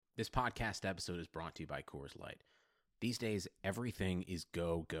This podcast episode is brought to you by Coors Light. These days, everything is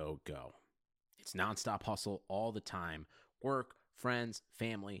go, go, go. It's nonstop hustle all the time. Work, friends,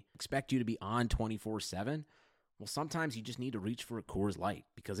 family expect you to be on 24/7. Well, sometimes you just need to reach for a Coors Light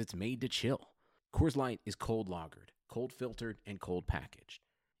because it's made to chill. Coors Light is cold lagered, cold filtered, and cold packaged.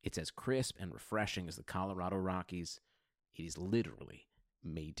 It's as crisp and refreshing as the Colorado Rockies. It is literally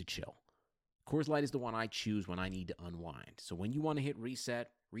made to chill. Coors Light is the one I choose when I need to unwind. So when you want to hit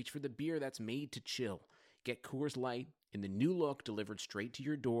reset, reach for the beer that's made to chill. Get Coors Light in the new look delivered straight to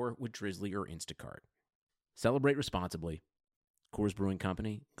your door with Drizzly or Instacart. Celebrate responsibly. Coors Brewing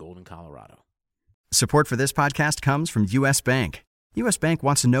Company, Golden, Colorado. Support for this podcast comes from U.S. Bank. U.S. Bank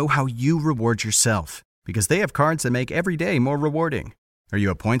wants to know how you reward yourself because they have cards that make every day more rewarding. Are you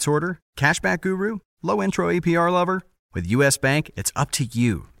a points hoarder, cashback guru, low intro APR lover? With U.S. Bank, it's up to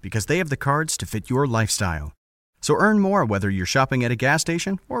you because they have the cards to fit your lifestyle. So earn more whether you're shopping at a gas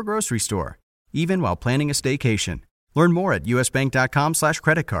station or a grocery store, even while planning a staycation. Learn more at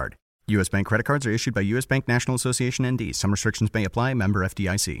usbank.com/creditcard. U.S. Bank credit cards are issued by U.S. Bank National Association ND. Some restrictions may apply. Member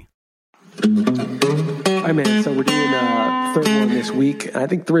FDIC. All right, man. So we're doing a third one this week. I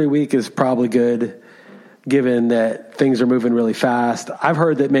think 3 a week is probably good, given that things are moving really fast. I've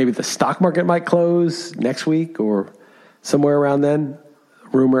heard that maybe the stock market might close next week or somewhere around then.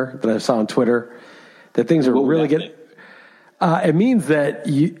 Rumor that I saw on Twitter that things are really getting. It means that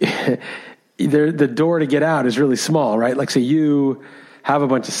the door to get out is really small, right? Like, say you have a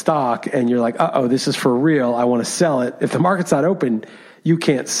bunch of stock and you're like, this is for real. I want to sell it. If the market's not open, you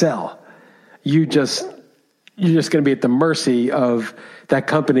can't sell. You're just going to be at the mercy of that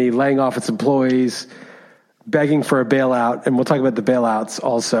company laying off its employees, begging for a bailout. And we'll talk about the bailouts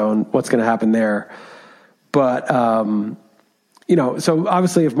also and what's going to happen there. But, so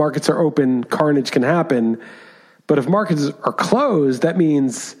obviously if markets are open, carnage can happen. But if markets are closed, that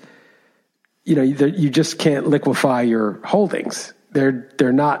means, you just can't liquefy your holdings. They're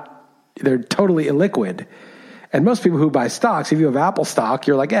totally illiquid. And most people who buy stocks, if you have Apple stock,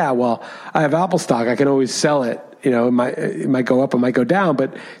 you're like, I have Apple stock. I can always sell it. It might go up, it might go down,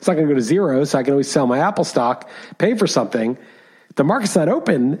 but it's not going to go to zero. So I can always sell my Apple stock, pay for something. The market's not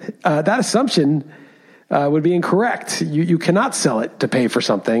open. That assumption would be incorrect. You cannot sell it to pay for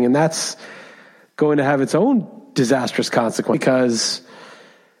something. And that's going to have its own disastrous consequence because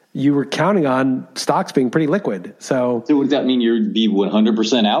you were counting on stocks being pretty liquid. So what does that mean? You'd be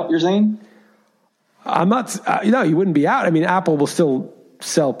 100% out, you're saying? I'm not, you wouldn't be out. I mean, Apple will still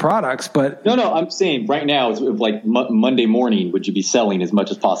sell products, but no, I'm saying right now, it's like Monday morning, would you be selling as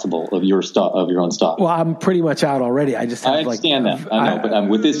much as possible of your stock, of your own stock? Well, I'm pretty much out already. I understand that. I know, but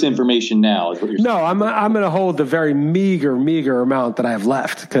with this information now is what you're saying. No, I'm going to hold the very meager amount that I have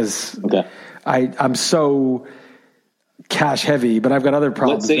left because I'm so cash heavy, but I've got other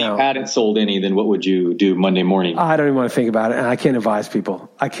problems. Let's say now. You hadn't sold any, then what would you do Monday morning? I don't even want to think about it, and I can't advise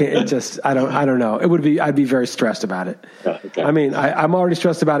people. I can't. I don't know. I'd be very stressed about it. Okay. I mean, I'm already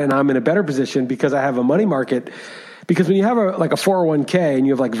stressed about it, and I'm in a better position because I have a money market. Because when you have a 401k and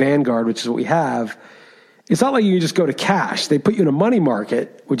you have like Vanguard, which is what we have, it's not like you just go to cash. They put you in a money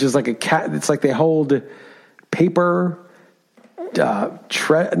market, which is like it's like they hold paper, not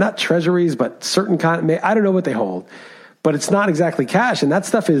treasuries, but certain kind. I don't know what they hold. But it's not exactly cash, and that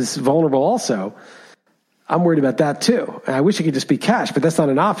stuff is vulnerable also. I'm worried about that too. And I wish it could just be cash, but that's not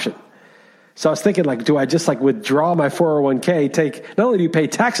an option. So I was thinking, do I just withdraw my 401k, not only do you pay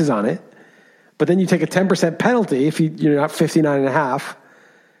taxes on it, but then you take a 10% penalty if you're not 59.5.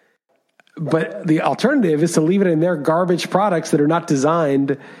 But the alternative is to leave it in their garbage products that are not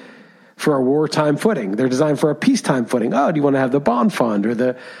designed for a wartime footing. They're designed for a peacetime footing. Oh, do you want to have the bond fund or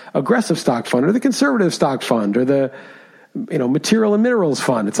the aggressive stock fund or the conservative stock fund or the material and minerals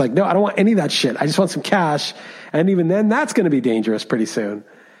fund? It's like, no, I don't want any of that shit. I just want some cash. And even then, that's going to be dangerous pretty soon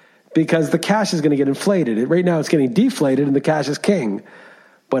because the cash is going to get inflated. Right now, it's getting deflated and the cash is king.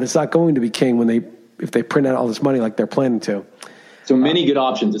 But it's not going to be king if they print out all this money like they're planning to. So many good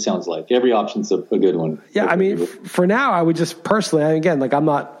options, it sounds like. Every option's a good one. Yeah, I mean, for now, I would just personally, again, I'm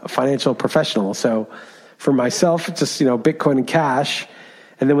not a financial professional. So for myself, just, Bitcoin and cash.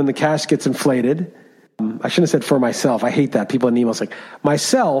 And then when the cash gets inflated, I shouldn't have said for myself. I hate that. People in emails like,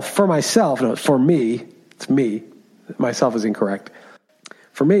 for myself. No, it's for me. It's me. Myself is incorrect.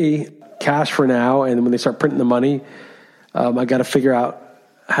 For me, cash for now. And when they start printing the money, I got to figure out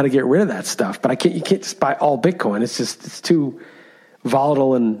how to get rid of that stuff. But you can't just buy all Bitcoin. It's too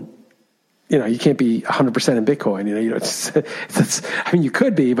volatile and, you can't be 100% in Bitcoin. You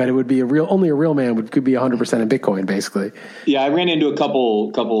could be, but it would be only a real man could be 100% in Bitcoin, basically. Yeah, I ran into a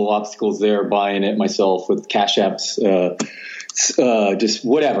couple obstacles there buying it myself with Cash App's just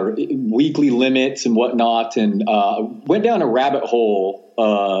whatever, weekly limits and whatnot, and went down a rabbit hole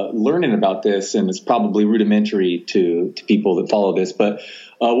learning about this, and it's probably rudimentary to people that follow this. But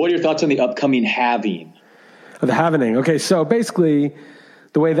what are your thoughts on the upcoming halving? The halving. Okay, so basically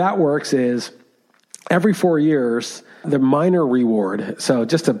the way that works is every 4 years, the miner reward, so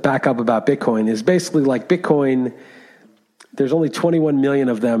just to back up about Bitcoin, is basically like Bitcoin, there's only 21 million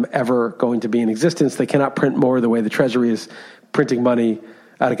of them ever going to be in existence. They cannot print more the way the Treasury is printing money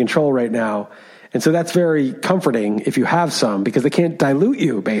out of control right now. And so that's very comforting if you have some, because they can't dilute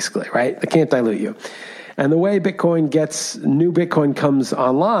you, basically, right? They can't dilute you. And the way new Bitcoin comes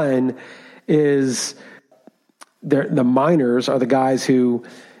online is the miners are the guys who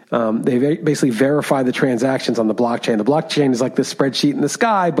they basically verify the transactions on the blockchain. The blockchain is like this spreadsheet in the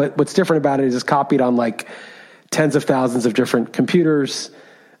sky, but what's different about it is it's copied on like tens of thousands of different computers.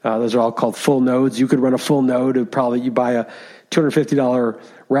 Those are all called full nodes. You could run a full node. You buy a $250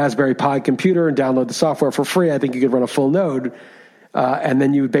 Raspberry Pi computer and download the software for free. I think you could run a full node. And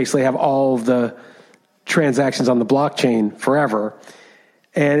then you would basically have all of the transactions on the blockchain forever.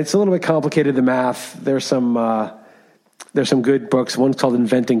 And it's a little bit complicated, the math. There's some good books. One's called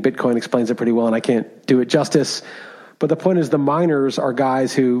Inventing Bitcoin, explains it pretty well, and I can't do it justice. But the point is the miners are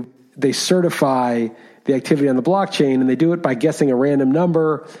guys who they certify the activity on the blockchain, and they do it by guessing a random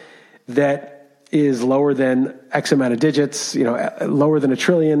number that is lower than X amount of digits, lower than a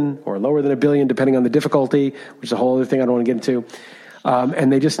trillion or lower than a billion, depending on the difficulty, which is a whole other thing I don't want to get into.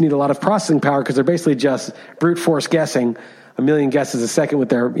 And they just need a lot of processing power because they're basically just brute force guessing 1 million guesses a second with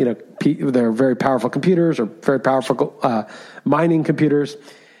their, with their very powerful computers or very powerful mining computers.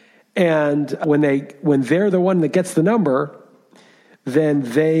 And when they're the one that gets the number, then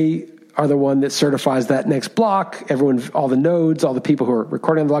they are the one that certifies that next block. Everyone, all the nodes, all the people who are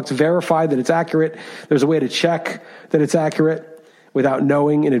recording the blocks verify that it's accurate. There's a way to check that it's accurate without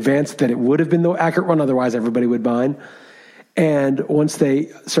knowing in advance that it would have been the accurate one. Otherwise, everybody would mine. And once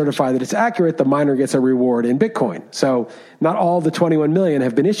they certify that it's accurate, the miner gets a reward in Bitcoin. So not all the 21 million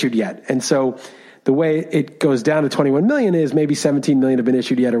have been issued yet. And so the way it goes down to 21 million is maybe 17 million have been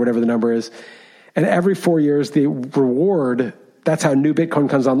issued yet or whatever the number is. And every 4 years, the reward, that's how new Bitcoin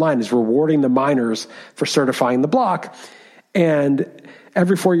comes online, is rewarding the miners for certifying the block. And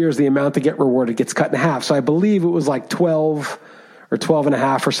every 4 years, the amount that get rewarded gets cut in half. So I believe it was like 12 or 12 and a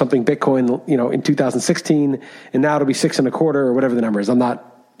half or something Bitcoin, in 2016. And now it'll be 6.25 or whatever the number is. I'm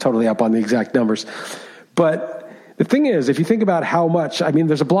not totally up on the exact numbers. But the thing is, if you think about how much,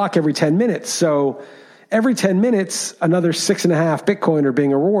 there's a block every 10 minutes. So every 10 minutes, another 6.5 Bitcoin are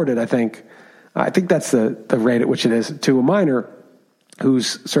being rewarded, I think. I think that's the rate at which it is to a miner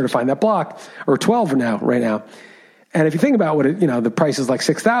who's certifying that block, or 12 right now. And if you think about what the price is like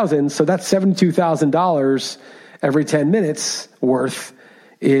 6,000, so that's $72,000 every 10 minutes worth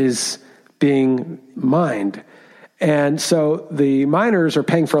is being mined. And so the miners are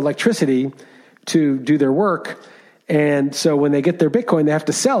paying for electricity to do their work. And so when they get their Bitcoin, they have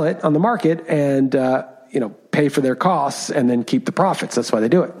to sell it on the market and, pay for their costs and then keep the profits. That's why they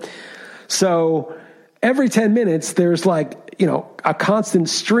do it. So every 10 minutes, there's a constant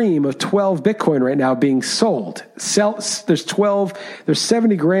stream of 12 Bitcoin right now being sold. There's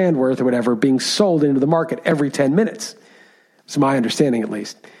 70 grand worth or whatever being sold into the market every 10 minutes. It's my understanding, at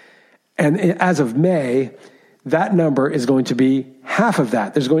least. And as of May, that number is going to be half of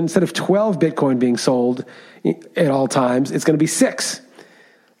that. Instead of 12 Bitcoin being sold at all times, it's going to be 6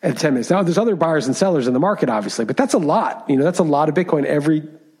 at 10 minutes. Now, there's other buyers and sellers in the market, obviously, but that's a lot. That's a lot of Bitcoin every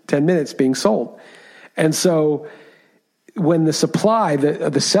 10 minutes being sold. And so when the supply,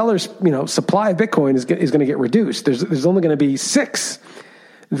 the seller's, supply of Bitcoin is going to get reduced, there's only going to be 6,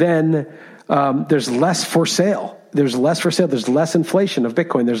 then there's less for sale. There's less inflation of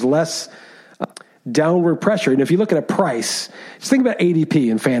Bitcoin. There's less downward pressure. And if you look at a price, just think about ADP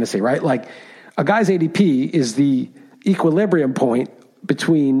in fantasy, right? Like a guy's ADP is the equilibrium point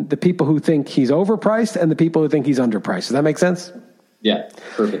between the people who think he's overpriced and the people who think he's underpriced. Does that make sense? Yeah,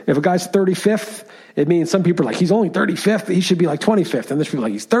 perfect. If a guy's 35th, it means some people are like, he's only 35th, he should be like 25th. And there's people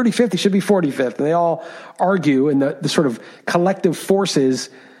like, he's 35th, he should be 45th. And they all argue, and the sort of collective forces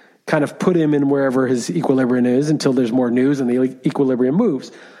kind of put him in wherever his equilibrium is until there's more news and the equilibrium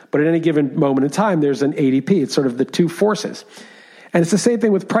moves. But at any given moment in time, there's an ADP. It's sort of the two forces. And it's the same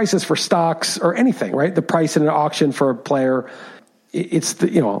thing with prices for stocks or anything, right? The price in an auction for a player, it's a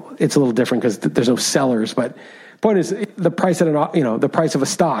little different because there's no sellers, but point is, the price the price of a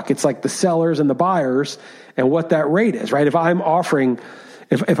stock, it's like the sellers and the buyers and what that rate is, right? If I'm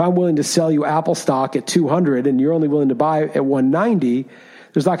willing to sell you Apple stock at 200 and you're only willing to buy at 190,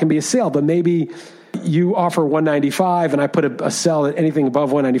 there's not going to be a sale. But maybe You offer 195 and I put a sell at anything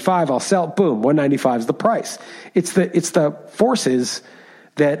above 195, I'll sell, boom, 195 is the price. It's the forces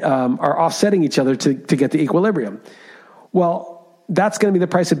that are offsetting each other to get the equilibrium. Well, that's going to be the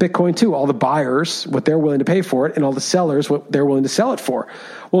price of Bitcoin too. All the buyers, what they're willing to pay for it, and all the sellers, what they're willing to sell it for.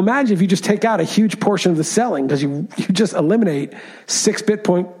 Well, imagine if you just take out a huge portion of the selling because you just eliminate 6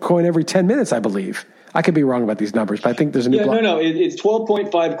 Bitcoin every 10 minutes, I believe. I could be wrong about these numbers, but I think there's a new block. No. It's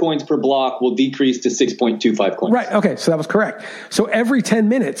 12.5 coins per block will decrease to 6.25 coins. Right. Okay. So that was correct. So every 10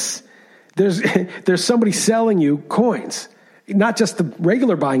 minutes, there's somebody selling you coins. Not just the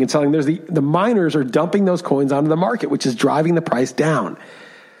regular buying and selling. There's the miners are dumping those coins onto the market, which is driving the price down.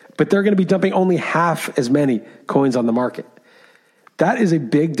 But they're going to be dumping only half as many coins on the market. That is a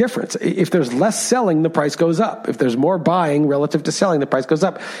big difference. If there's less selling, the price goes up. If there's more buying relative to selling, the price goes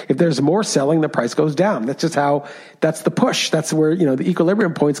up. If there's more selling, the price goes down. That's just that's the push. That's where, the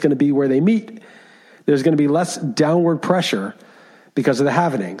equilibrium point is going to be where they meet. There's going to be less downward pressure because of the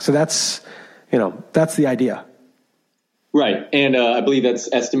halvening. So that's the idea. Right. And I believe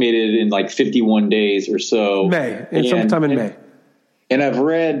that's estimated in like 51 days or so. Sometime in May. And I've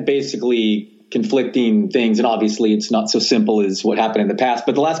read basically conflicting things, and obviously it's not so simple as what happened in the past,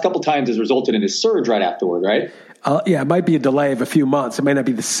 but the last couple of times has resulted in a surge right afterward, right? It might be a delay of a few months. It may not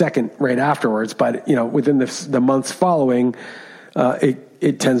be the second right afterwards, but within the months following,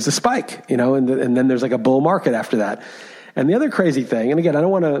 it tends to spike, and then there's like a bull market after that. And the other crazy thing, and again, I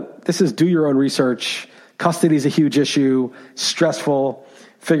don't want to, this is do your own research. Custody is a huge issue, stressful,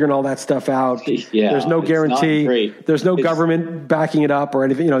 figuring all that stuff out. Yeah, there's no guarantee. There's no government backing it up or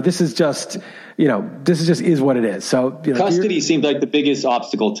anything. This is just is what it is. So custody seems like the biggest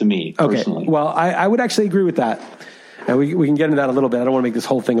obstacle to me personally. Well, I would actually agree with that. And we can get into that a little bit. I don't want to make this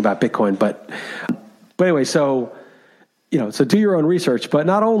whole thing about Bitcoin, but anyway, so do your own research. But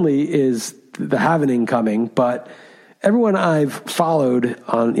not only is the halvening coming, but everyone I've followed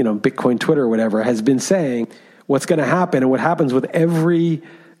on, Bitcoin Twitter or whatever has been saying what's going to happen and what happens with every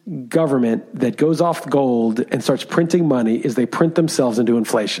government that goes off gold and starts printing money is they print themselves into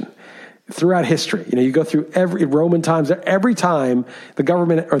inflation throughout history. You go through every Roman times, every time the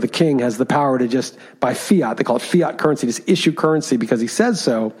government or the king has the power to just buy fiat, they call it fiat currency, just issue currency because he says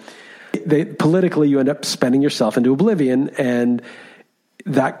so. Politically, you end up spending yourself into oblivion and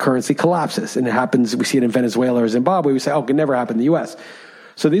that currency collapses. And it happens, we see it in Venezuela or Zimbabwe. We say, it could never happen in the U.S.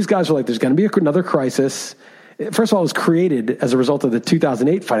 So these guys are like, there's going to be another crisis. First of all, it was created as a result of the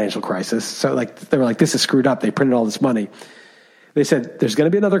 2008 financial crisis. So they were like, this is screwed up. They printed all this money. They said, there's going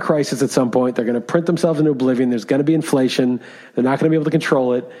to be another crisis at some point. They're going to print themselves into oblivion. There's going to be inflation. They're not going to be able to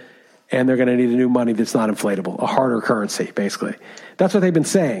control it. And they're going to need a new money that's not inflatable, a harder currency, basically. That's what they've been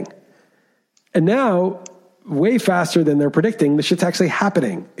saying. And now, way faster than they're predicting, the shit's actually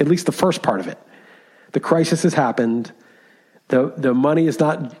happening, at least the first part of it. The crisis has happened. The money is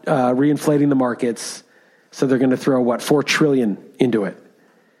not reinflating the markets. So they're going to throw, $4 trillion into it.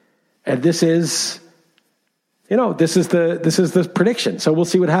 And this is the prediction. So we'll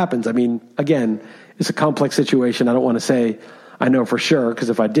see what happens. I mean, again, it's a complex situation. I don't want to say I know for sure, because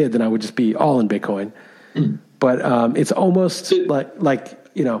if I did, then I would just be all in Bitcoin. But it's almost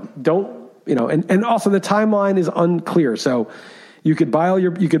and also the timeline is unclear. So you could buy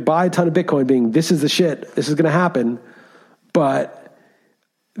a ton of Bitcoin being, this is the shit, this is going to happen. But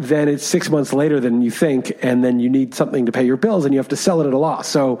then it's 6 months later than you think, and then you need something to pay your bills and you have to sell it at a loss.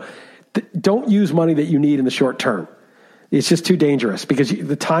 So don't use money that you need in the short term. It's just too dangerous because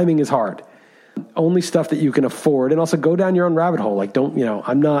the timing is hard. Only stuff that you can afford, and also go down your own rabbit hole. Like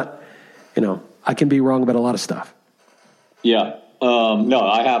I'm not, I can be wrong about a lot of stuff. Yeah. No,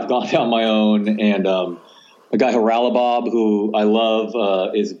 I have gone down my own, and a guy, Haralabob, who I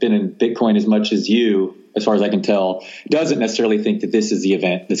love, has been in Bitcoin as much as you, as far as I can tell, doesn't necessarily think that this is the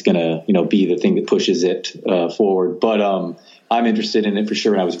event that's going to, be the thing that pushes it forward. But I'm interested in it for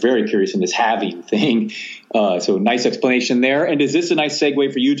sure, and I was very curious in this halving thing. So nice explanation there. And is this a nice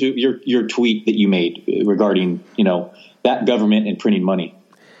segue for you to your tweet that you made regarding, that government and printing money?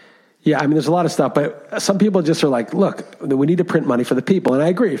 Yeah, I mean, there's a lot of stuff, but some people just are like, look, we need to print money for the people. And I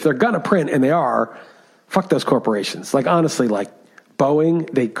agree. If they're going to print, and they are, fuck those corporations. Like, honestly, like Boeing,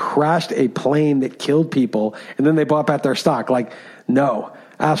 they crashed a plane that killed people, and then they bought back their stock. Like, no,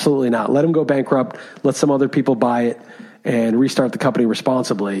 absolutely not. Let them go bankrupt. Let some other people buy it and restart the company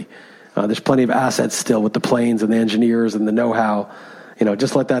responsibly. There's plenty of assets still with the planes and the engineers and the know-how.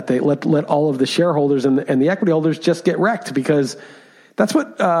 Just let all of the shareholders and the equity holders just get wrecked, because that's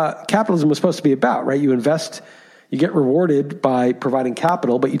what capitalism was supposed to be about, right? You invest, you get rewarded by providing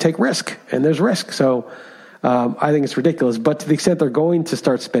capital, but you take risk, and there's risk. So I think it's ridiculous. But to the extent they're going to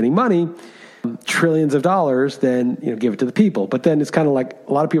start spending money, trillions of dollars, then, give it to the people. But then it's kind of like,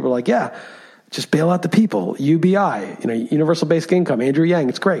 a lot of people are like, yeah, just bail out the people. UBI, universal basic income, Andrew Yang,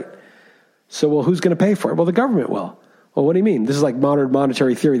 it's great. So, well, who's going to pay for it? Well, the government will. Well, what do you mean? This is like modern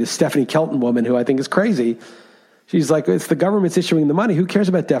monetary theory. This Stephanie Kelton woman, who I think is crazy. She's like, it's the government's issuing the money. Who cares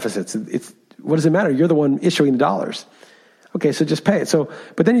about deficits? What does it matter? You're the one issuing the dollars. Okay, so just pay it.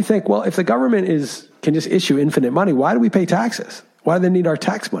 But then you think, well, if the government can just issue infinite money, why do we pay taxes? Why do they need our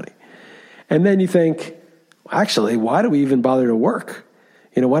tax money? And then you think, actually, why do we even bother to work?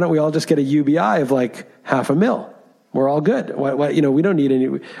 Why don't we all just get a UBI of like $500,000? We're all good. Why, we don't need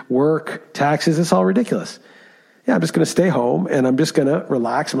any work, taxes. It's all ridiculous. Yeah, I'm just going to stay home and I'm just going to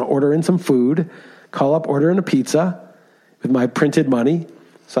relax. I'm going to order in some food, call up, order in a pizza with my printed money.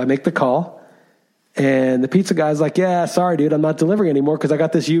 So I make the call. And the pizza guy's like, yeah, sorry, dude, I'm not delivering anymore because I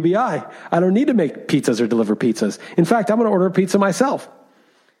got this UBI. I don't need to make pizzas or deliver pizzas. In fact, I'm going to order a pizza myself.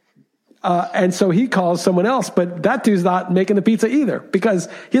 And so he calls someone else, but that dude's not making the pizza either because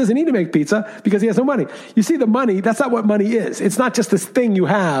he doesn't need to make pizza because he has no money. You see, the money, that's not what money is. It's not just this thing you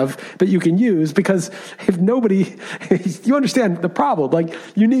have that you can use because if nobody, you understand the problem. Like,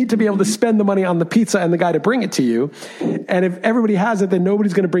 you need to be able to spend the money on the pizza and the guy to bring it to you. And if everybody has it, then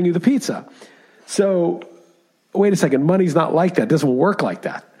nobody's going to bring you the pizza. So wait a second, money's not like that. It doesn't work like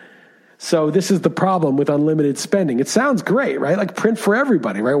that. So this is the problem with unlimited spending. It sounds great, right? Like print for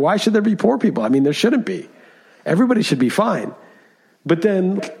everybody, right? Why should there be poor people? I mean, there shouldn't be. Everybody should be fine. But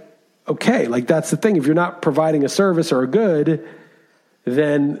then, okay, like that's the thing. If you're not providing a service or a good,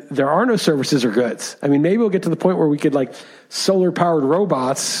 then there are no services or goods. I mean, maybe we'll get to the point where we could like solar-powered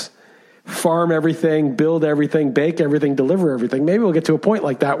robots farm everything, build everything, bake everything, deliver everything. Maybe we'll get to a point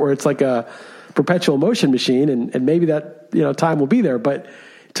like that where it's like a perpetual motion machine and maybe that, time will be there. But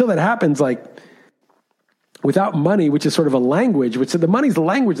until that happens, like without money, which is sort of a language, which the money's the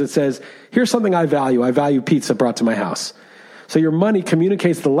language that says, here's something I value. I value pizza brought to my house. So your money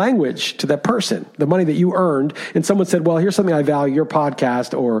communicates the language to that person, the money that you earned. And someone said, well, here's something I value, your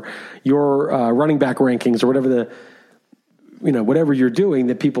podcast or your running back rankings or whatever whatever you're doing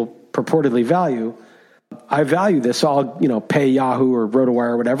that people purportedly value. I value this, so I'll, pay Yahoo or RotoWire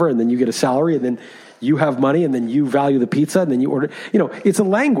or whatever, and then you get a salary, and then you have money, and then you value the pizza, and then you order. It's a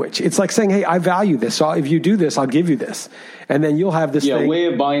language. It's like saying, hey, I value this, so if you do this, I'll give you this. And then you'll have this thing. A way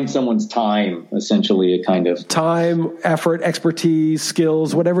of buying someone's time, essentially, a kind of. Time, effort, expertise,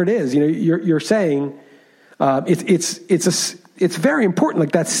 skills, whatever it is. You're saying it's very important.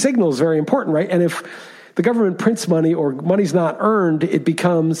 Like that signal is very important, right? And if the government prints money or money's not earned, it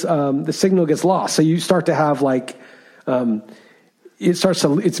becomes, the signal gets lost. So you start to have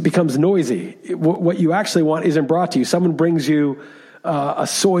it becomes noisy. What you actually want isn't brought to you. Someone brings you a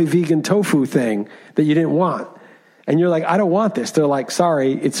soy vegan tofu thing that you didn't want. And you're like, I don't want this. They're like,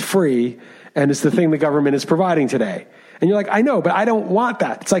 sorry, it's free. And it's the thing the government is providing today. And you're like, I know, but I don't want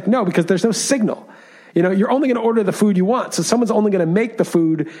that. It's like, no, because there's no signal. You're only going to order the food you want. So someone's only going to make the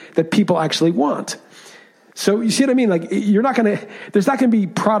food that people actually want. So you see what I mean? Like there's not going to be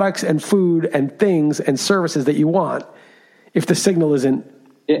products and food and things and services that you want if the signal isn't.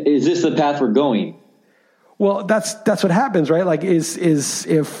 Is this the path we're going? Well, that's what happens, right? Like is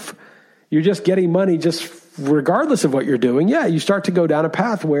if you're just getting money just regardless of what you're doing, yeah, you start to go down a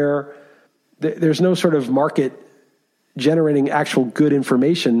path where there's no sort of market generating actual good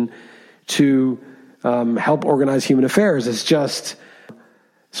information to help organize human affairs. It's just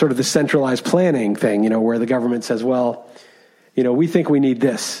sort of the centralized planning thing, where the government says, well, we think we need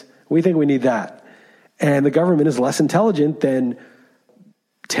this. We think we need that. And the government is less intelligent than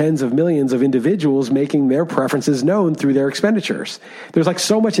tens of millions of individuals making their preferences known through their expenditures. There's like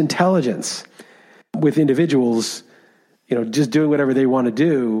so much intelligence with individuals, just doing whatever they want to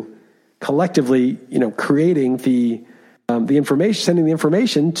do, collectively, creating the information, sending the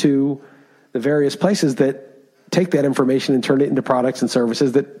information to the various places that take that information and turn it into products and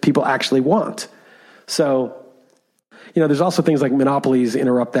services that people actually want. So, there's also things like monopolies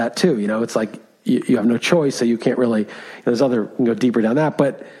interrupt that too. It's like you have no choice, so you can't really, there's other, you can go deeper down that.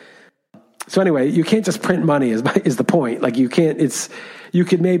 But so anyway, you can't just print money is the point. Like you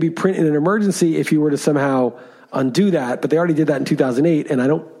could maybe print in an emergency if you were to somehow undo that, but they already did that in 2008. And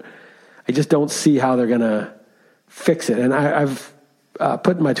I just don't see how they're going to fix it. And I've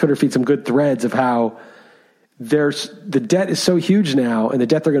put in my Twitter feed some good threads of how the debt is so huge now, and the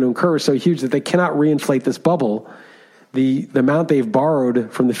debt they're going to incur is so huge that they cannot reinflate this bubble. The amount they've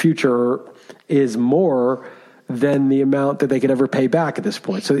borrowed from the future is more than the amount that they could ever pay back at this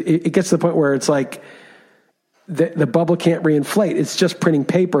point. So it gets to the point where it's like the bubble can't reinflate. It's just printing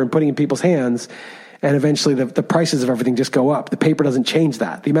paper and putting it in people's hands. And eventually the prices of everything just go up. The paper doesn't change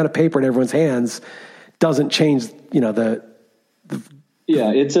that. The amount of paper in everyone's hands doesn't change,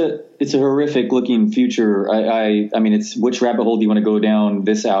 Yeah, it's a horrific looking future. I mean, it's which rabbit hole do you want to go down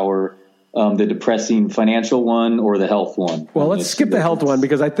this hour? The depressing financial one or the health one? Well, let's skip the health one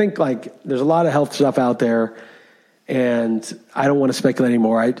because I think there's a lot of health stuff out there, and I don't want to speculate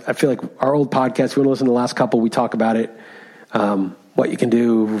anymore. I feel like our old podcast, if you want to listen to the last couple, we talk about it, what you can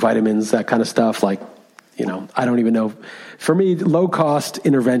do, vitamins, that kind of stuff. I don't even know. For me, low cost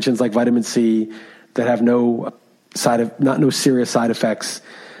interventions like vitamin C that have no serious side effects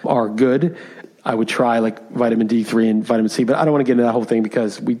are good. I would try vitamin D3 and vitamin C, but I don't want to get into that whole thing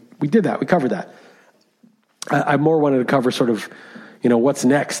because we did that. We covered that. I more wanted to cover sort of, what's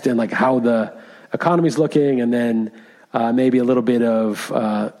next and how the economy's looking, and then maybe a little bit of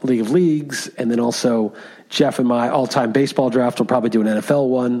League of Leagues, and then also Jeff and my all-time baseball draft. We'll probably do an NFL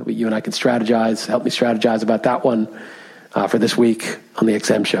one. You and I can help me strategize about that one for this week on the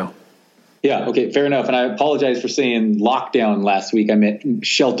XM show. Yeah, okay, fair enough. And I apologize for saying lockdown last week. I meant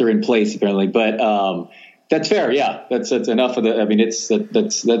shelter in place, apparently. But that's fair. Yeah, that's enough of the. I mean,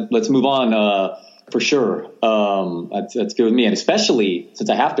 let's move on for sure. That's good with me, and especially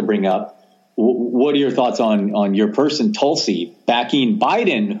since I have to bring up. What are your thoughts on your person Tulsi backing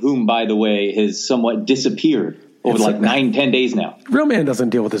Biden, whom, by the way, has somewhat disappeared over 9-10 days now? Real man doesn't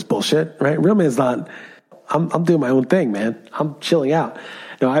deal with this bullshit, right? Real man's not. I'm doing my own thing, man. I'm chilling out.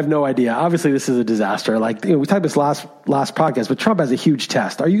 No, I have no idea. Obviously, this is a disaster. We talked this last podcast, but Trump has a huge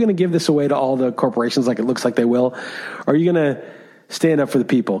test. Are you going to give this away to all the corporations like it looks like they will? Or are you going to stand up for the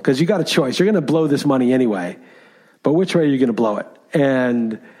people? Because you got a choice. You're going to blow this money anyway. But which way are you going to blow it?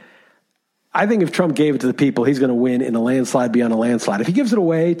 And I think if Trump gave it to the people, he's going to win in a landslide beyond a landslide. If he gives it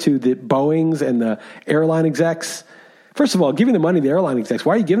away to the Boeings and the airline execs, first of all, giving the money to the airline execs,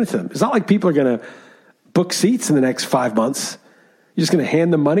 why are you giving it to them? It's not like people are going to book seats in the next 5 months. You're just going to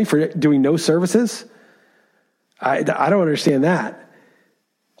hand them money for doing no services? I don't understand that.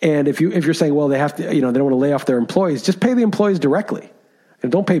 And if you're saying, well, they have to, they don't want to lay off their employees, just pay the employees directly, and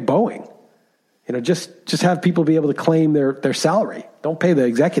don't pay Boeing. Just have people be able to claim their salary. Don't pay the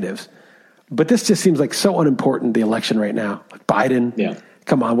executives. But this just seems like so unimportant, the election right now. Biden,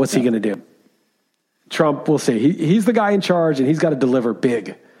 come on, what's he going to do? Trump, we'll see. He's the guy in charge, and he's got to deliver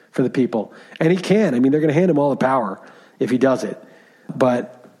big for the people. And he can. I mean, they're going to hand him all the power if he does it.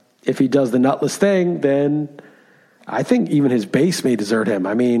 But if he does the nutless thing, then I think even his base may desert him.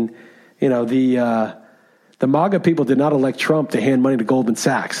 I mean, the MAGA people did not elect Trump to hand money to Goldman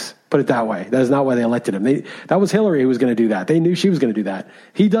Sachs. Put it that way. That is not why they elected him. That was Hillary who was going to do that. They knew she was going to do that.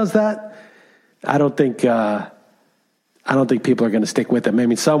 He does that. I don't think people are going to stick with him. I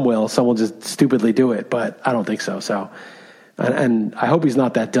mean, some will. Some will just stupidly do it, but I don't think so. So, and I hope he's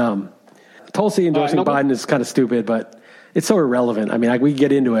not that dumb. Tulsi endorsing Biden is kind of stupid, but it's so irrelevant. I mean, we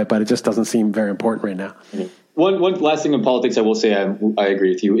get into it, but it just doesn't seem very important right now. One last thing in politics I will say I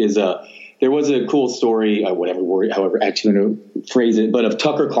agree with you is there was a cool story, however actually going to phrase it, but of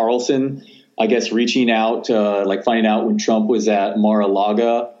Tucker Carlson, I guess, reaching out, finding out when Trump was at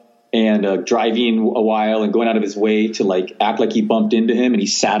Mar-a-Lago and driving a while and going out of his way to act like he bumped into him, and he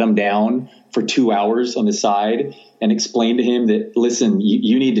sat him down for 2 hours on the side and explained to him that, listen,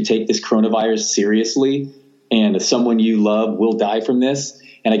 you need to take this coronavirus seriously, and someone you love will die from this.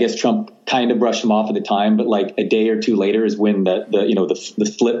 And I guess Trump kind of brushed him off at the time, but a day or two later is when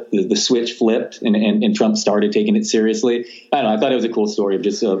the switch flipped and Trump started taking it seriously. I don't know. I thought it was a cool story of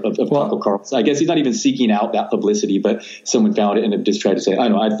Tucker Carlson. I guess he's not even seeking out that publicity, but someone found it and have just tried to say, I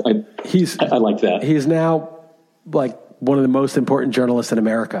don't know. I like that. He's now one of the most important journalists in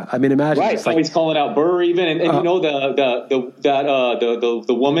America. I mean, imagine. Right. So he's calling out Burr even. And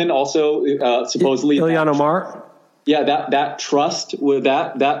the woman also supposedly. Ilhan Omar. Yeah, that trust with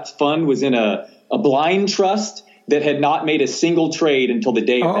that fund was in a blind trust that had not made a single trade until the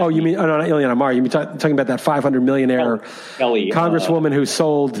day. You mean not Ilhan Omar? You mean talking about that 500 millionaire Kelly congresswoman who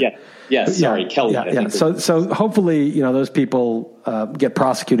sold? Kelly. Yeah. So hopefully, those people get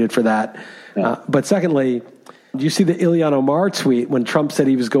prosecuted for that. Yeah. But secondly, do you see the Ilhan Omar tweet when Trump said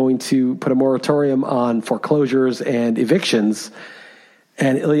he was going to put a moratorium on foreclosures and evictions,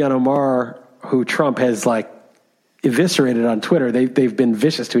 and Ilhan Omar, who Trump has eviscerated on Twitter, they've been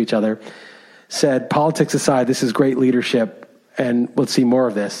vicious to each other, said, politics aside, this is great leadership, and let's see more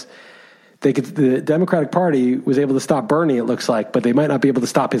of this. The Democratic Party was able to stop Bernie, it looks like, but they might not be able to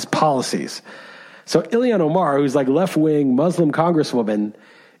stop his policies. So Ilhan Omar, who's left-wing Muslim congresswoman,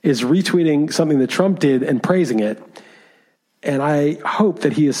 is retweeting something that Trump did and praising it. And I hope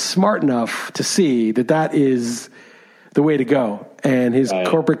that he is smart enough to see that is the way to go. And his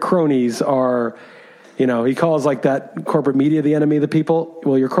corporate cronies are You know, he calls like that corporate media the enemy of the people.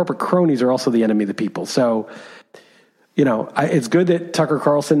 Well, your corporate cronies are also the enemy of the people. So, you know, it's good that Tucker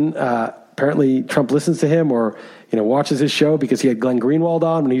Carlson, apparently Trump listens to him or, you know, watches his show, because he had Glenn Greenwald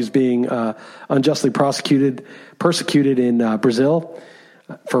on when he was being unjustly persecuted in Brazil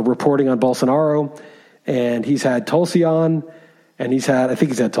for reporting on Bolsonaro. And he's had Tulsi on, and I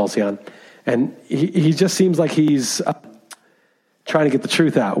think he's had Tulsi on. And he just seems like he's trying to get the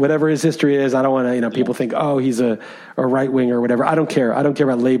truth out. Whatever his history is, I don't want to, you know, people think, oh, he's a right winger or whatever. I don't care. I don't care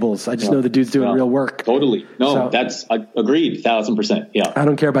about labels. I just know the dude's doing real work. Totally. No, that's agreed. 1,000%. Yeah. I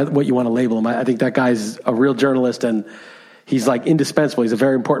don't care about what you want to label him. I think that guy's a real journalist, and he's like indispensable. He's a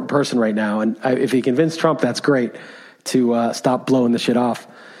very important person right now. And if he convinced Trump, that's great to stop blowing the shit off.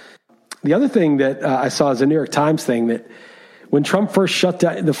 The other thing that I saw is a New York Times thing that when Trump first shut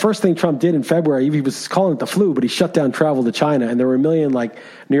down, the first thing Trump did in February, he was calling it the flu, but he shut down travel to China. And there were a million like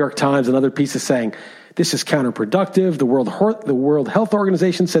New York Times and other pieces saying, this is counterproductive. The World Health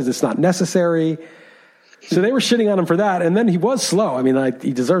Organization says it's not necessary. So they were shitting on him for that. And then he was slow. I mean, like,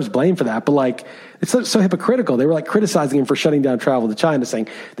 he deserves blame for that, but like, it's so hypocritical. They were like criticizing him for shutting down travel to China, saying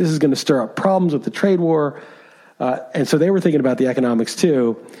this is going to stir up problems with the trade war. And so they were thinking about the economics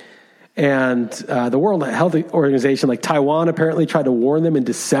too. And the World Health Organization, like Taiwan, apparently tried to warn them in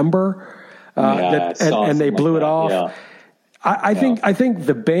December, and they blew it off. Yeah. I think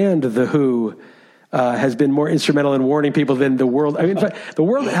the band The Who has been more instrumental in warning people than the World. I mean, in fact, the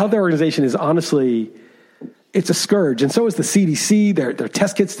World Health Organization is honestly, it's a scourge, and so is the CDC. Their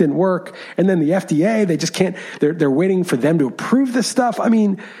test kits didn't work, and then the FDA, they just can't. They're waiting for them to approve this stuff. I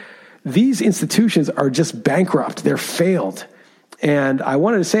mean, these institutions are just bankrupt. They're failed. And I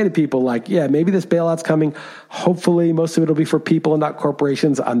wanted to say to people, like, yeah, maybe this bailout's coming. Hopefully, most of it will be for people and not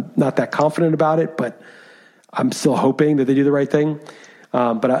corporations. I'm not that confident about it, but I'm still hoping that they do the right thing.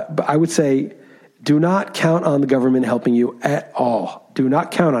 But I would say, do not count on the government helping you at all. Do not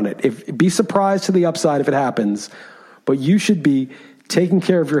count on it. Be surprised to the upside if it happens, but you should be taking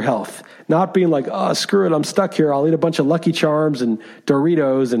care of your health, not being like, oh, screw it, I'm stuck here. I'll eat a bunch of Lucky Charms and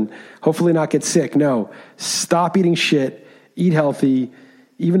Doritos and hopefully not get sick. No, stop eating shit. Eat healthy.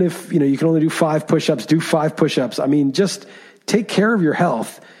 Even if, you know, you can only do 5 push-ups, do 5 push-ups. I mean, just take care of your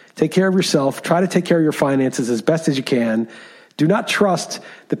health. Take care of yourself. Try to take care of your finances as best as you can. Do not trust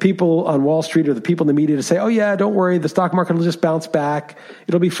the people on Wall Street or the people in the media to say, oh, yeah, don't worry. The stock market will just bounce back.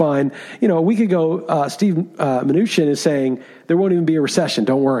 It'll be fine. You know, a week ago, Steve Mnuchin is saying there won't even be a recession.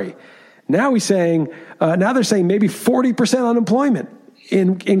 Don't worry. Now he's saying, now they're saying maybe 40% unemployment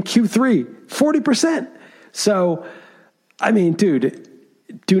in Q3. 40%. So, I mean, dude,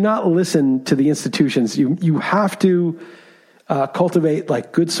 do not listen to the institutions. You have to cultivate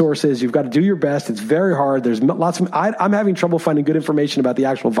like good sources. You've got to do your best. It's very hard. There's lots of, I'm having trouble finding good information about the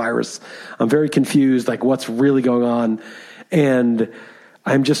actual virus. I'm very confused, like what's really going on. And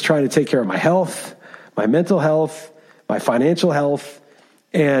I'm just trying to take care of my health, my mental health, my financial health,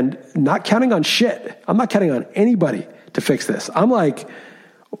 and not counting on shit. I'm not counting on anybody to fix this. I'm like,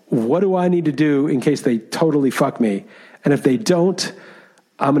 what do I need to do in case they totally fuck me? And if they don't,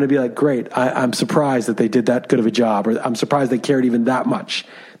 I'm going to be like, great, I'm surprised that they did that good of a job, or I'm surprised they cared even that much.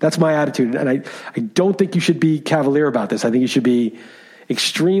 That's my attitude. And I don't think you should be cavalier about this. I think you should be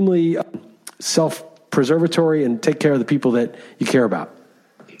extremely self-preservatory and take care of the people that you care about.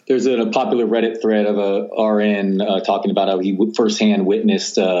 There's a popular Reddit thread of a RN talking about how he firsthand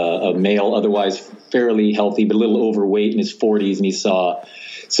witnessed a male, otherwise fairly healthy, but a little overweight in his 40s, and he saw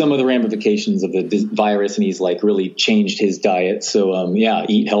some of the ramifications of the virus, and he's like really changed his diet. So yeah,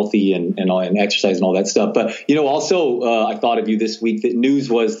 eat healthy and exercise and all that stuff. But you know, also I thought of you this week that news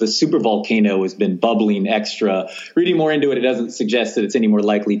was the super volcano has been bubbling extra. Reading more into it, it doesn't suggest that it's any more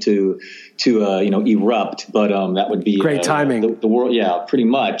likely to erupt, but that would be great timing. The world, yeah, pretty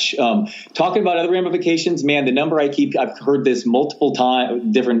much. Talking about other ramifications, man, the number I've heard this multiple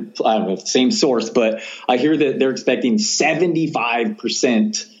times, different, I don't know, same source, but I hear that they're expecting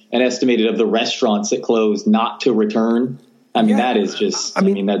 75% and estimated of the restaurants that closed not to return. I mean, that is just, I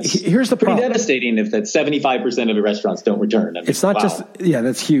mean, that's here's the pretty problem. Devastating if that 75% of the restaurants don't return. I mean, it's not just,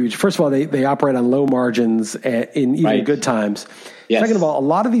 that's huge. First of all, they operate on low margins in even good times. Yes. Second of all, a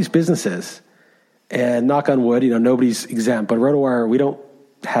lot of these businesses, and knock on wood, nobody's exempt, but RotoWire, we don't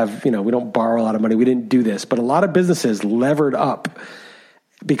have, we don't borrow a lot of money. We didn't do this, but a lot of businesses levered up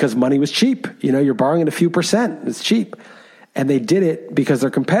because money was cheap. You're borrowing at a few percent. It's cheap. And they did it because their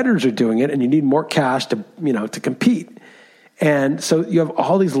competitors are doing it, and you need more cash to compete. And so you have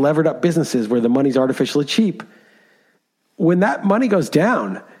all these levered up businesses where the money's artificially cheap. When that money goes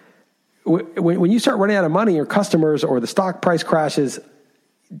down, when you start running out of money, your customers or the stock price crashes,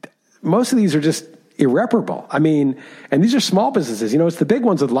 most of these are just irreparable. I mean, and these are small businesses. It's the big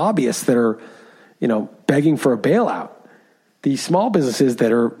ones with lobbyists that are, begging for a bailout. These small businesses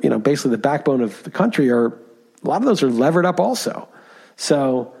that are, basically the backbone of the country a lot of those are levered up also.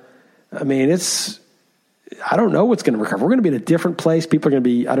 So, I mean, I don't know what's going to recover. We're going to be in a different place. People are going to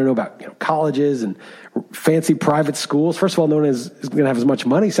be, I don't know about colleges and fancy private schools. First of all, no one is going to have as much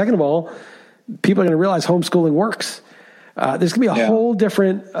money. Second of all, people are going to realize homeschooling works. There's going to be a whole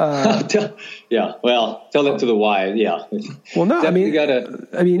different. Well, tell that to the Y. Yeah. Well, no,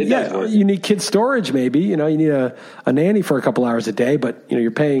 you need kid storage. Maybe you need a nanny for a couple hours a day, but you're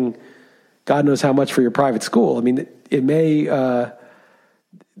paying God knows how much for your private school. I mean, it may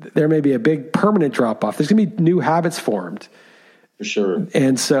there may be a big permanent drop off. There's going to be new habits formed for sure.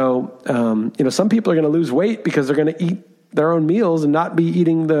 And so, some people are going to lose weight because they're going to eat their own meals and not be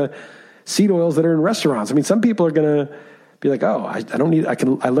eating the seed oils that are in restaurants. I mean, some people are going to be like, oh, I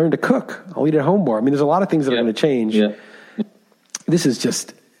learned to cook. I'll eat at home more. I mean, there's a lot of things that are going to change. Yeah. This is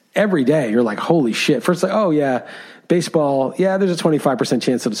just every day. You're like, holy shit. First, like, oh yeah, baseball. Yeah, there's a 25%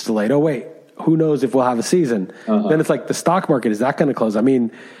 chance that it's delayed. Oh wait, who knows if we'll have a season? Then it's like the stock market. Is that going to close? I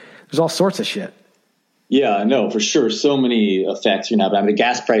mean, there's all sorts of shit. Yeah, no, for sure. So many effects. The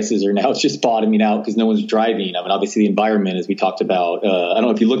gas prices are now, it's just bottoming out because no one's driving. I mean, obviously the environment, as we talked about, I don't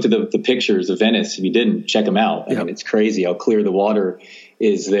know if you looked at the pictures of Venice. If you didn't, check them out. I mean, it's crazy how clear the water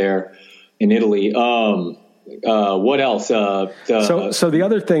is there in Italy. What else? So the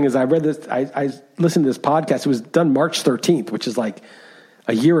other thing is I read this, I listened to this podcast. It was done March 13th, which is like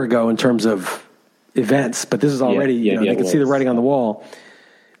a year ago in terms of events, but this is already, they can see the writing on the wall.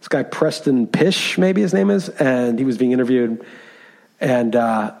 This guy, Preston Pysh, maybe his name is, and he was being interviewed, and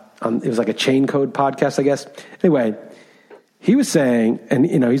it was like a Chain Code podcast, I guess. Anyway, he was saying, and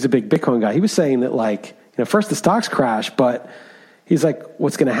he's a big Bitcoin guy. He was saying that first the stocks crash, but he's like,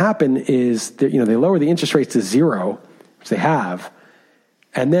 what's going to happen is that, they lower the interest rates to zero, which they have,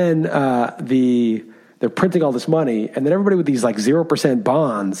 and then they're printing all this money, and then everybody with these 0%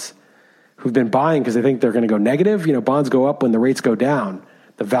 bonds who've been buying because they think they're going to go negative. Bonds go up when the rates go down.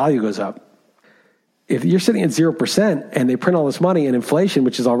 The value goes up. If you're sitting at 0% and they print all this money and inflation,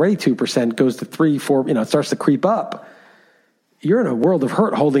 which is already 2%, goes to 3, 4, it starts to creep up, you're in a world of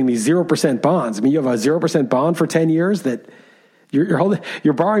hurt holding these 0% bonds. I mean, you have a 0% bond for 10 years that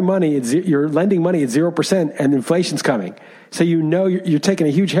you're borrowing money, you're lending money at 0% and inflation's coming. So you're taking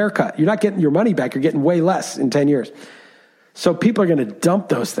a huge haircut. You're not getting your money back. You're getting way less in 10 years. So people are going to dump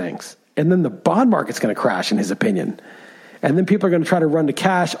those things. And then the bond market's going to crash, in his opinion. And then people are going to try to run to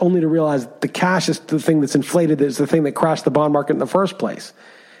cash only to realize the cash is the thing that's inflated, is the thing that crashed the bond market in the first place.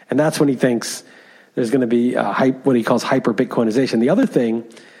 And that's when he thinks there's going to be what he calls hyper-Bitcoinization. The other thing,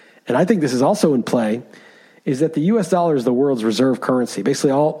 and I think this is also in play, is that the U.S. dollar is the world's reserve currency.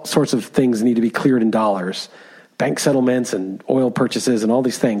 Basically, all sorts of things need to be cleared in dollars. Bank settlements and oil purchases and all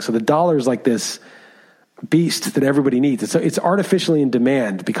these things. So the dollar is like this beast that everybody needs. So it's artificially in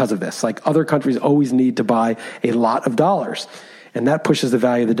demand because of this. Like other countries always need to buy a lot of dollars, and that pushes the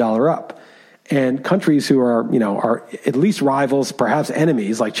value of the dollar up. And countries who are at least rivals, perhaps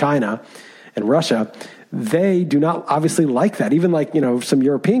enemies, like China and Russia, they do not obviously like that. Even some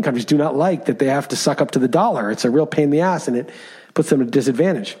European countries do not like that they have to suck up to the dollar. It's a real pain in the ass, and it puts them at a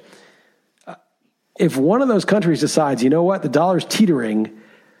disadvantage. If one of those countries decides, the dollar's teetering,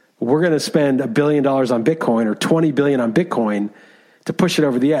 we're going to spend $1 billion on Bitcoin or $20 billion on Bitcoin to push it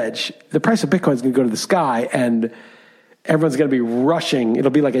over the edge, the price of Bitcoin is going to go to the sky, and everyone's going to be rushing.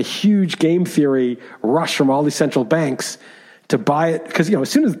 It'll be like a huge game theory rush from all these central banks to buy it. Because, as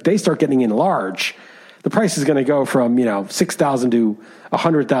soon as they start getting in large, the price is going to go from, 6,000 to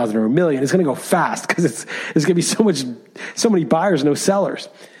 100,000 or 1 million. It's going to go fast because it's going to be so many buyers, no sellers.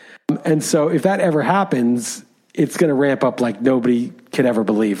 And so if that ever happens, it's going to ramp up like nobody could ever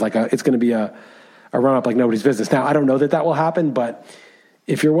believe. It's going to be a run up like nobody's business. Now, I don't know that will happen, but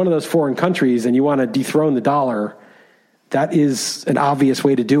if you're one of those foreign countries and you want to dethrone the dollar, that is an obvious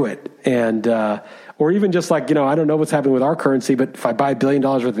way to do it. And, or even just I don't know what's happening with our currency, but if I buy $1 billion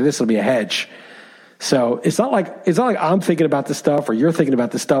worth of this, it'll be a hedge. So it's not like I'm thinking about this stuff or you're thinking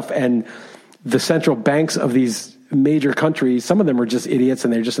about this stuff, and the central banks of these major countries, some of them are just idiots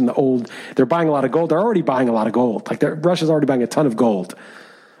and they're just they're buying a lot of gold. They're already buying a lot of gold. Russia's already buying a ton of gold.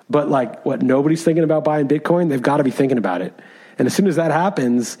 But nobody's thinking about buying Bitcoin. They've got to be thinking about it. And as soon as that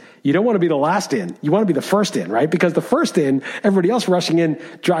happens, you don't want to be the last in. You want to be the first in, right? Because the first in, everybody else rushing in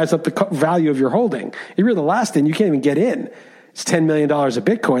drives up the value of your holding. If you're the last in, you can't even get in. It's $10 million of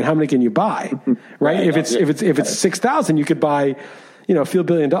Bitcoin. How many can you buy? Right? If it's 6,000, you could buy, a few $1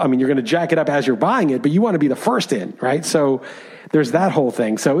 billion. I mean, you're going to jack it up as you're buying it, but you want to be the first in, right? So there's that whole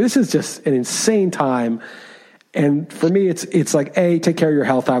thing. So this is just an insane time. And for me, it's like, take care of your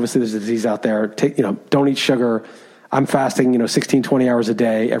health. Obviously, there's a disease out there. Don't eat sugar. I'm fasting, 16, 20 hours a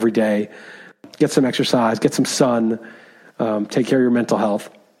day, every day. Get some exercise, get some sun, take care of your mental health.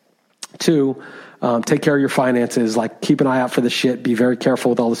 2, take care of your finances, like keep an eye out for the shit. Be very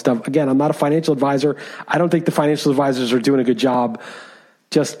careful with all this stuff. Again, I'm not a financial advisor. I don't think the financial advisors are doing a good job.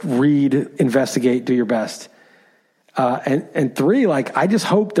 Just read, investigate, do your best. And 3, like, I just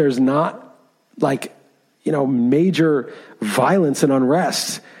hope there's not major violence and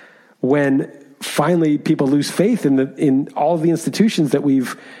unrest when finally people lose faith in all of the institutions that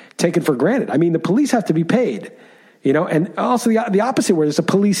we've taken for granted. I mean, the police have to be paid, and also the opposite, where there's a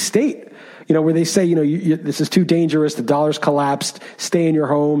police state, where they say, this is too dangerous. The dollar's collapsed. Stay in your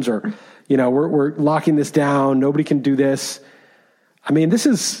homes, or, we're locking this down. Nobody can do this. I mean,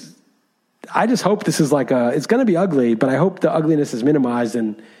 I just hope this is it's going to be ugly, but I hope the ugliness is minimized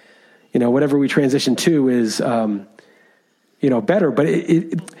and, whatever we transition to is, better. But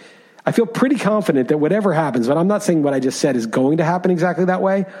I feel pretty confident that whatever happens, but I'm not saying what I just said is going to happen exactly that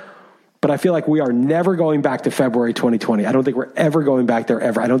way, but I feel like we are never going back to February 2020. I don't think we're ever going back there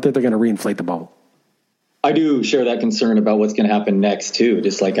ever. I don't think they're going to reinflate the bubble. I do share that concern about what's going to happen next too.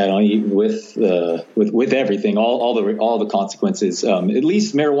 Just like I don't with everything, all the consequences. At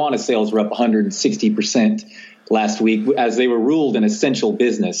least marijuana sales were up 160% last week as they were ruled an essential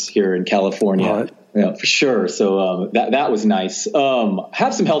business here in California. Yeah, for sure. So that was nice.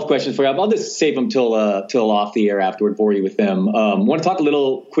 Have some health questions for you. I'll just save them till off the air afterward, bore you with them. Want to talk a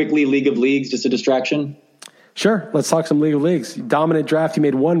little quickly League of Leagues, just a distraction? Sure. Let's talk some League of Leagues. Dominant draft. You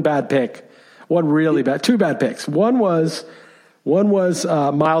made one bad pick. One really bad, 2 bad picks. One was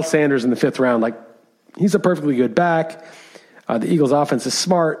Miles Sanders in the 5th round. Like, he's a perfectly good back. The Eagles offense is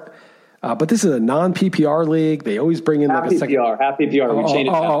smart. But this is a non-PPR league. They always bring in half like a second. Half PPR. We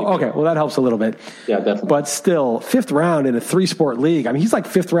changed it. Okay. Well, that helps a little bit. Yeah, definitely. But still, 5th round in a 3-sport league. I mean, he's like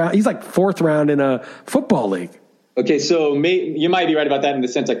 5th round. He's like 4th round in a football league. Okay, so you might be right about that in the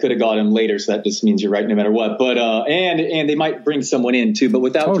sense I could have got him later, so that just means you're right no matter what. But and they might bring someone in too. But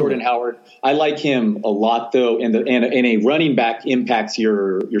without Jordan Howard, I like him a lot though. And a running back impacts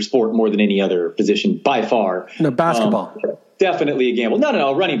your sport more than any other position by far. No, basketball. Definitely a gamble.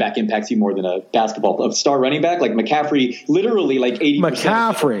 No. Running back impacts you more than a basketball. A star running back like McCaffrey, literally like 80%.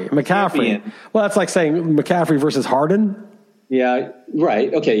 McCaffrey. Well, that's like saying McCaffrey versus Harden. Yeah.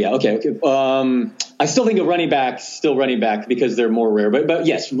 Right. Okay. Yeah. Okay. I still think a running back still running back because they're more rare. But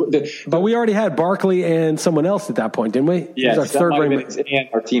yes. But we already had Barkley and someone else at that point, didn't we? Yes. Our third and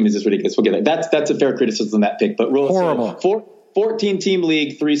our team is just ridiculous. We'll get that. That's a fair criticism on that pick. But horrible. 14-team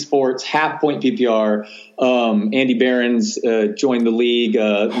league, 3 sports, half-point PPR. Andy Behrens joined the league.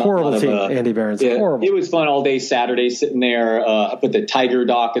 Horrible team, Andy Behrens. Horrible. It was fun all day Saturday sitting there. I put the Tiger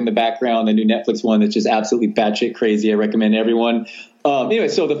doc in the background, the new Netflix one that's just absolutely batshit crazy. I recommend everyone. Anyway,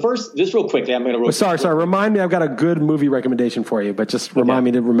 so the first, just real quickly, I'm going to... Sorry. Remind me, I've got a good movie recommendation for you, but just remind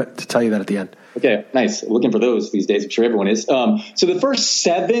me to tell you that at the end. Okay, nice. Looking for those these days. I'm sure everyone is. So the first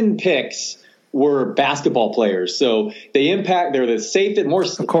 7 picks were basketball players. So they're the safest, more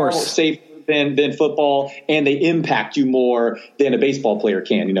safe than football, and they impact you more than a baseball player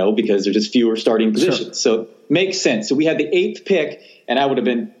can, because there's just fewer starting positions. Sure. So makes sense. So we had the 8th pick, and I would have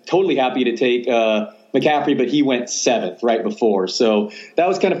been totally happy to take McCaffrey, but he went 7th right before. So that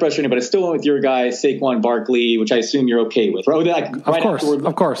was kind of frustrating, but I still went with your guy, Saquon Barkley, which I assume you're okay with. Right?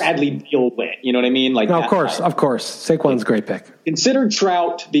 Of course. Bradley Beal went. You know what I mean? Of course. Saquon's a great pick. Consider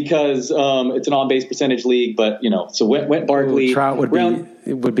Trout because it's an on-base percentage league, but, so went Barkley. Trout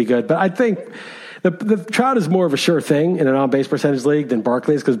would be good. But I think the Trout is more of a sure thing in an on-base percentage league than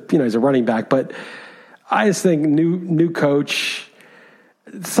Barkley is because, he's a running back. But I just think new coach...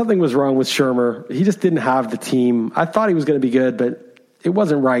 Something was wrong with Shermer. He just didn't have the team. I thought he was going to be good, but it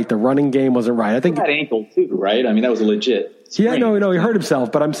wasn't right. The running game wasn't right. I think he had ankle too, right? I mean, that was a legit. Yeah, no, he hurt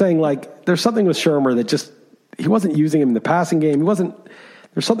himself. But I'm saying there's something with Shermer that just he wasn't using him in the passing game.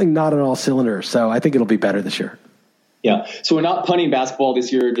 There's something not on all cylinders. So I think it'll be better this year. Yeah. So we're not punting basketball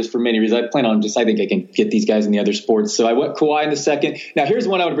this year just for many reasons. I plan on I think I can get these guys in the other sports. So I went Kawhi in the 2nd. Now here's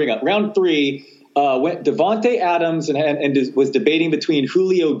one I would bring up. Round 3. Went Devontae Adams and was debating between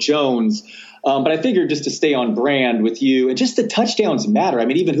Julio Jones. But I figured just to stay on brand with you, and just the touchdowns matter. I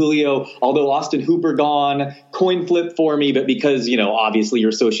mean, even Julio, although Austin Hooper gone, coin flip for me, but because, obviously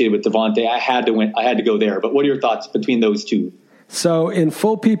you're associated with Devontae, I had to go there. But what are your thoughts between those two? So in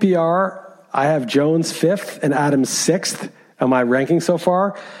full PPR, I have Jones 5th and Adams 6th on my ranking so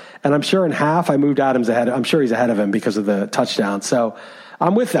far. And I'm sure in half I moved Adams ahead. I'm sure he's ahead of him because of the touchdown. So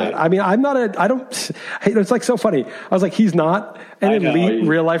I'm with that. I mean, it's like so funny. I was like, he's not an elite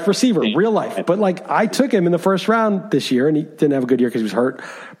real life receiver, real life. But like, I took him in the first round this year, and he didn't have a good year because he was hurt,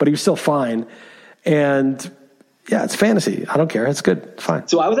 but he was still fine. And yeah, it's fantasy. I don't care. It's good. It's fine.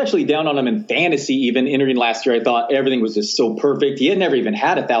 So I was actually down on him in fantasy even entering last year. I thought everything was just so perfect. He had never even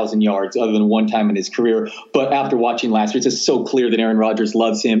had 1,000 yards other than one time in his career. But after watching last year, it's just so clear that Aaron Rodgers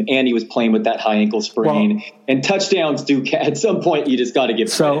loves him, and he was playing with that high ankle sprain. And touchdowns do – at some point, you just got to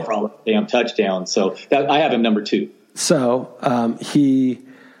give credit for all the damn touchdowns. So I have him number 2. So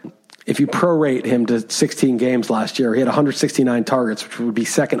if you prorate him to 16 games last year, he had 169 targets, which would be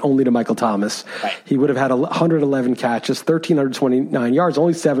second only to Michael Thomas. Right. He would have had 111 catches, 1,329 yards,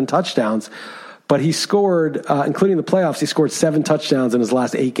 only 7 touchdowns. But he scored, including the playoffs, he scored 7 touchdowns in his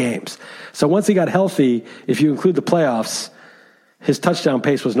last 8 games. So once he got healthy, if you include the playoffs, his touchdown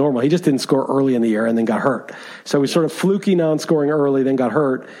pace was normal. He just didn't score early in the year and then got hurt. So he was sort of fluky non-scoring early, then got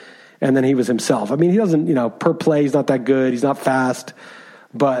hurt, and then he was himself. I mean, he doesn't, per play, he's not that good. He's not fast.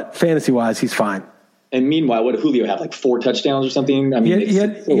 But fantasy-wise, he's fine. And meanwhile, what did Julio have, like 4 touchdowns or something? I mean, he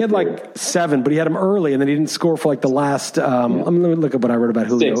had like 7, but he had them early, and then he didn't score for like the last. Let me look up what I wrote about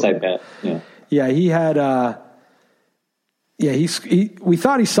Julio. 6, I bet. Yeah, he had. We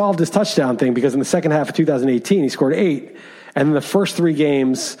thought he solved his touchdown thing because in the second half of 2018 he scored 8, and in the first 3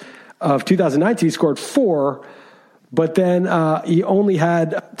 games of 2019 he scored 4, but then he only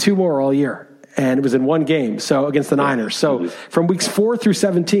had 2 more all year. And it was in 1 game, so against the Niners. So from weeks 4 through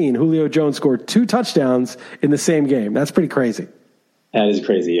 17, Julio Jones scored 2 touchdowns in the same game. That's pretty crazy. That is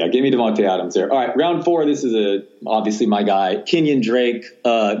crazy. Yeah, give me Devontae Adams there. All right, round 4. This is obviously my guy, Kenyon Drake.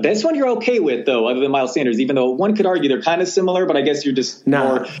 This one you're okay with, though, other than Miles Sanders, even though one could argue they're kind of similar, but I guess you're just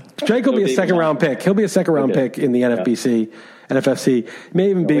more. Drake will be a second-round pick. He'll be a second-round pick in the NFFC. May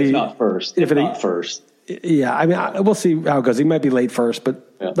even be. He's not first. If not first. Yeah, I mean, we'll see how it goes. He might be late first, but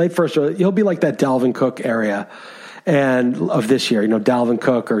late first, he'll be like that Dalvin Cook area and of this year, Dalvin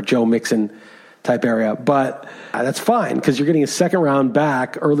Cook or Joe Mixon type area. But that's fine because you're getting a second round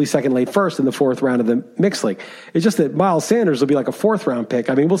back, early second, late first in the 4th round of the mixed league. It's just that Miles Sanders will be like a 4th round pick.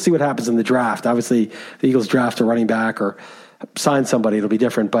 I mean, we'll see what happens in the draft. Obviously, the Eagles draft a running back or sign somebody. It'll be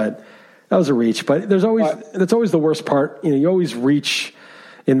different, but that was a reach. But that's always the worst part. You always reach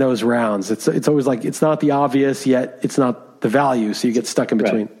in those rounds. It's always like it's not the obvious, yet it's not the value, so you get stuck in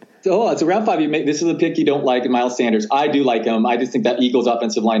between. Right. So round 5, this is a pick you don't like, Miles Sanders. I do like him. I just think that Eagles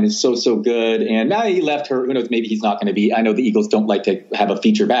offensive line is so good. And now he left hurt. Who knows? Maybe he's not going to be. I know the Eagles don't like to have a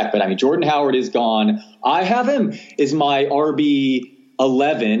feature back, but I mean, Jordan Howard is gone. I have him as my RB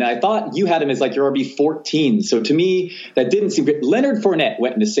 11. I thought you had him as like your RB 14. So to me, that didn't seem good. Leonard Fournette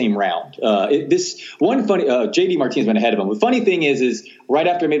went in the same round. JD Martinez went ahead of him. The funny thing is right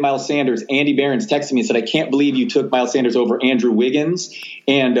after I made Miles Sanders, Andy Behrens texted me and said, I can't believe you took Miles Sanders over Andrew Wiggins.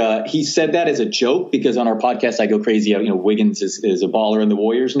 And he said that as a joke because on our podcast, I go crazy. Wiggins is a baller in the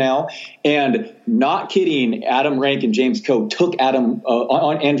Warriors now. And not kidding, Adam Rank and James Coe took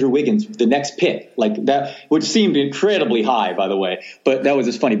on Andrew Wiggins, the next pick, like that, which seemed incredibly high, by the way. But that was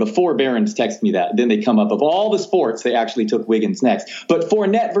just funny. Before Behrens texted me that, then they come up of all the sports, they actually took Wiggins next. But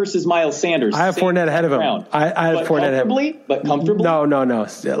Fournette versus Miles Sanders. I have Fournette ahead of him. I have Fournette ahead of him. But comfortably? No.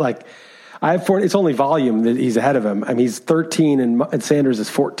 Like, I have Fournette. It's only volume that he's ahead of him. I mean, he's 13 and Sanders is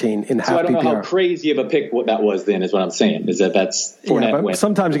 14 in half PPR. So I don't know how crazy of a pick what that was then is what I'm saying, is that's Fournette win.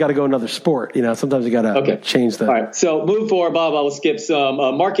 Sometimes you got to go another sport. Sometimes you got to change the. All right, so move forward, Bob. I will skip some.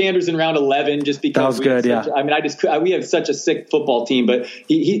 Mark Andrews in round 11 just because. That was good, yeah. I mean, we have such a sick football team, but this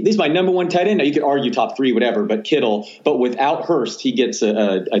is my number 1 tight end. Now, you could argue top 3, whatever, but Kittle. But without Hurst, he gets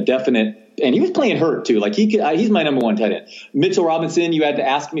a definite. And he was playing hurt too. Like he's my number 1 tight end. Mitchell Robinson, you had to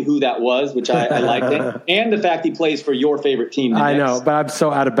ask me who that was, which I liked it. And the fact he plays for your favorite team. I know, but I'm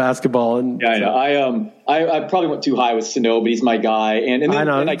so out of basketball. And I know. I probably went too high with Sano, but he's my guy. And then, I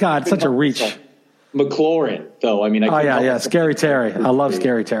know. God, such a reach. McLaurin, though. I mean, Scary Terry. I love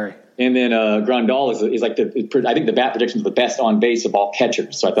Scary Terry. And then Grandal is like I think the bat projection is the best on base of all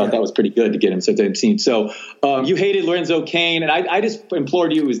catchers. So I thought that was pretty good to get him such a team. So you hated Lorenzo Cain, and I just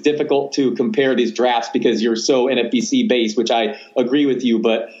implored you. It was difficult to compare these drafts because you're so NFBC based, which I agree with you.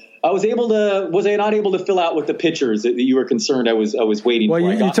 But was I not able to fill out with the pitchers that you were concerned I was waiting for?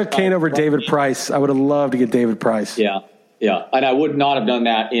 Well, you took Cain over David Price. I would have loved to get David Price. Yeah, and I would not have done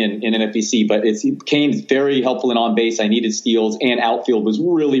that in NFBC, but Kane's very helpful in on base. I needed steals, and outfield was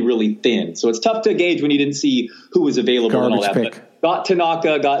really, really thin. So it's tough to gauge when you didn't see who was available and all that. Pick. But got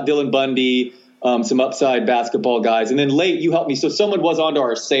Tanaka, got Dylan Bundy. some upside basketball guys. And then late, you helped me. So someone was onto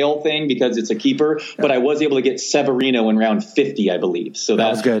our sale thing because it's a keeper, but I was able to get Severino in round 50, I believe. So that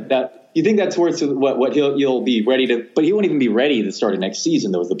was good. You think that's worth what he'll be ready to, but he won't even be ready to start next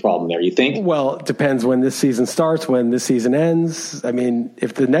season. That was the problem there. You think? Well, it depends when this season starts, when this season ends. I mean,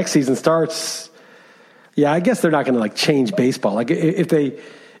 if the next season starts, yeah, I guess they're not going to like change baseball. Like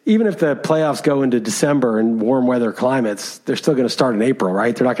even if the playoffs go into December in warm weather climates, they're still going to start in April,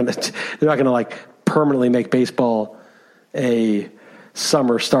 right? They're not going to like permanently make baseball a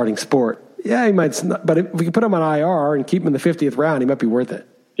summer starting sport. Yeah, he might, but if we can put him on IR and keep him in the 50th round, he might be worth it.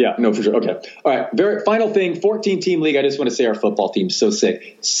 Yeah, no, for sure. Okay. All right. Very final thing, 14-team league. I just want to say our football team's so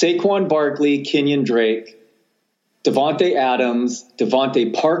sick. Saquon Barkley, Kenyon Drake, Devontae Adams,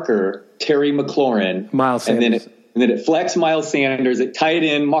 Devontae Parker, Terry McLaurin. Miles Sanders. And then at flex, Miles Sanders. At tight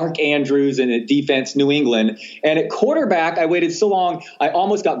end, Mark Andrews. And at defense, New England. And at quarterback, I waited so long. I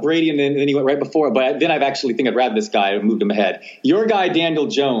almost got Brady, and then he went right before it. But then I've actually think I'd rather this guy. I moved him ahead. Your guy, Daniel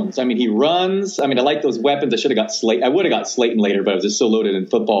Jones. I mean, he runs. I mean, I like those weapons. I should have got Slayton. I would have got Slayton later, but I was just so loaded in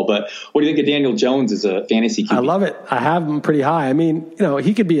football. But what do you think of Daniel Jones as a fantasy QB? I love it. I have him pretty high. I mean,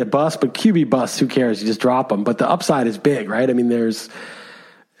 he could be a bust, but QB bust, who cares? You just drop him. But the upside is big, right? I mean,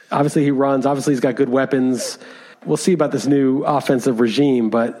 obviously he runs. Obviously he's got good weapons. We'll see about this new offensive regime,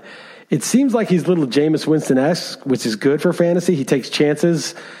 but it seems like he's little Jameis Winston-esque, which is good for fantasy. He takes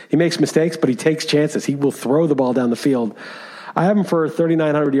chances. He makes mistakes, but he takes chances. He will throw the ball down the field. I have him for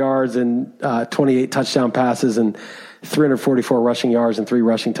 3,900 yards and 28 touchdown passes and 344 rushing yards and 3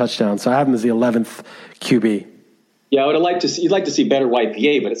 rushing touchdowns. So I have him as the 11th QB. Yeah, I would have liked to see. You'd like to see better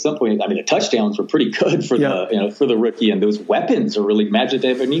YPA, but at some point, I mean, the touchdowns were pretty good for for the rookie, and those weapons are really magic.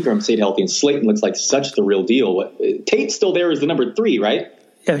 If Ingram stayed healthy, and Slayton looks like such the real deal. Tate's still there as the number 3, right?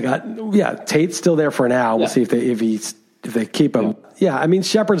 Yeah, Tate's still there for now. We'll see if they keep him. Yeah, I mean,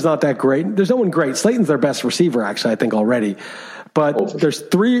 Shepard's not that great. There's no one great. Slayton's their best receiver, actually, I think already. But there's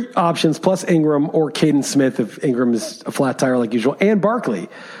 3 options plus Ingram or Caden Smith if Ingram is a flat tire like usual, and Barkley.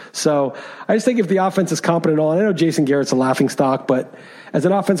 So I just think if the offense is competent at all, and I know Jason Garrett's a laughingstock, but as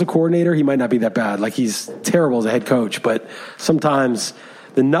an offensive coordinator, he might not be that bad. Like, he's terrible as a head coach, but sometimes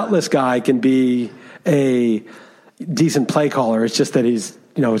the nutless guy can be a decent play caller. It's just that he's,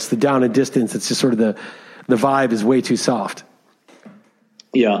 it's the down and distance. It's just sort of the vibe is way too soft.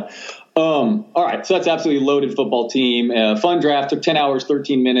 Yeah. All right. So that's absolutely loaded football team. Fun draft. Took 10 hours,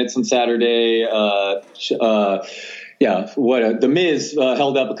 13 minutes on Saturday. The Miz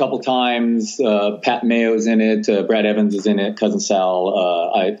held up a couple times. Pat Mayo's in it. Brad Evans is in it. Cousin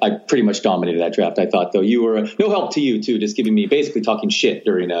Sal. I pretty much dominated that draft. I thought, though, you were no help to you too, just giving me basically talking shit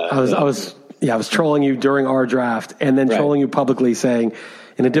during. I was trolling you during our draft, and then trolling you publicly, saying,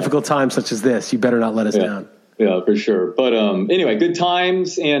 in a difficult time such as this, you better not let us down. Yeah, for sure. But anyway, good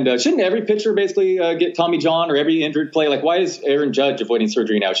times. And shouldn't every pitcher basically get Tommy John or every injured play? Like, why is Aaron Judge avoiding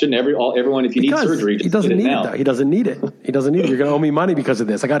surgery now? Shouldn't everyone, if you need surgery, just he doesn't need it, though. He doesn't need it. He doesn't need it. You're going to owe me money because of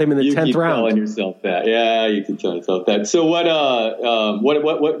this. I got him in the 10th round. Telling yourself that. Yeah, you can tell yourself that. So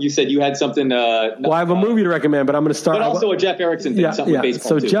what you said? You had something. Well, I have a movie to recommend, but I'm going to start. But also a Jeff Erickson thing. Something with baseball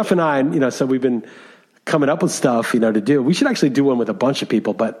so too. Jeff and I, so we've been coming up with stuff, to do. We should actually do one with a bunch of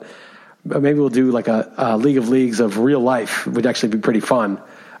people, but maybe we'll do like a League of Leagues of real life. It would actually be pretty fun.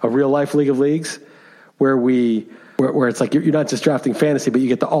 A real life League of Leagues where it's like you're not just drafting fantasy, but you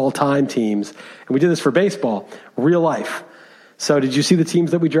get the all-time teams. And we did this for baseball, real life. So did you see the teams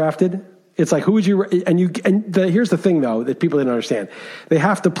that we drafted? It's like, who would you, here's the thing though, that people didn't understand. They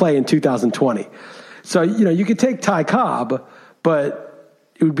have to play in 2020. So, you could take Ty Cobb, but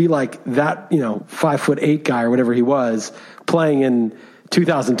it would be like that, 5'8" guy or whatever he was playing in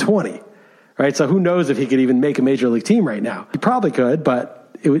 2020. Right, so who knows if he could even make a major league team right now? He probably could, but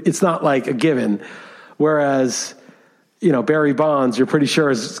it's not like a given. Whereas, Barry Bonds, you're pretty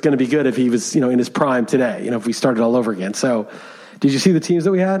sure is going to be good if he was, in his prime today. If we started all over again. So, did you see the teams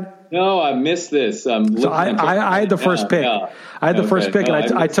that we had? No, I missed this. So I had the first pick. Yeah. I had the first pick, and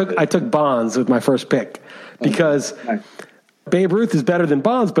I took Bonds with my first pick because Babe Ruth is better than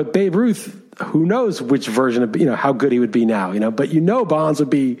Bonds, but Babe Ruth, who knows which version of how good he would be now. But Bonds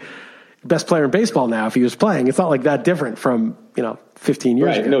would be best player in baseball now if he was playing. It's not like that different from 15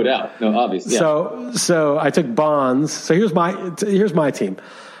 years ago. No doubt, no, obviously. Yeah. So I took Bonds. So here's my team: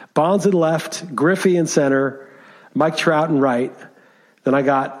 Bonds in left, Griffey in center, Mike Trout in right. Then I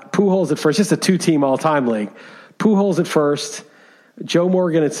got Pujols at first. Just a 2-team all-time league. Pujols at first, Joe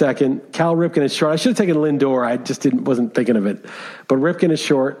Morgan at second, Cal Ripken at short. I should have taken Lindor. I just wasn't thinking of it. But Ripken at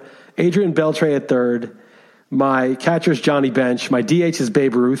short, Adrian Beltre at third, My catcher is Johnny Bench. My DH is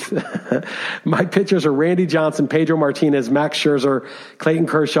Babe Ruth. My pitchers are Randy Johnson, Pedro Martinez, Max Scherzer, Clayton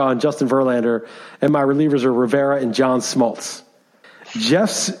Kershaw, and Justin Verlander. And my relievers are Rivera and John Smoltz.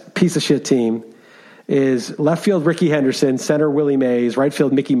 Jeff's piece of shit team is left field Ricky Henderson, center Willie Mays, right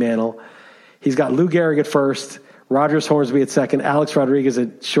field Mickey Mantle. He's got Lou Gehrig at first, Rogers Hornsby at second, Alex Rodriguez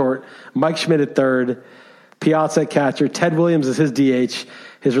at short, Mike Schmidt at third, Piazza at catcher, Ted Williams is his DH.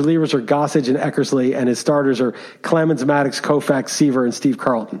 His relievers are Gossage and Eckersley, and his starters are Clemens, Maddox, Koufax, Seaver, and Steve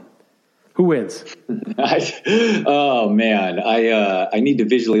Carlton. Who wins? Oh man, I need to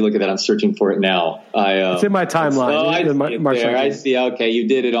visually look at that. I'm searching for it now. It's in my timeline. Oh, I see it there. I see. Okay, you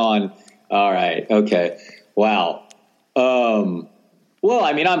did it on. All right. Okay. Wow. Well,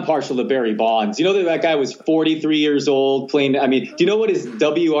 I mean, I'm partial to Barry Bonds. You know that guy was 43 years old playing. I mean, do you know what his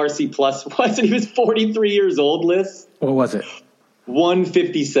WRC plus was? And he was 43 years old, Liz. What was it?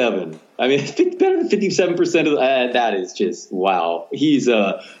 157. I mean, I think better than 57% of that is just wow. He's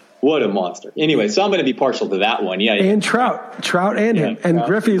what a monster. Anyway, so I'm going to be partial to that one. Yeah. And Trout and him. And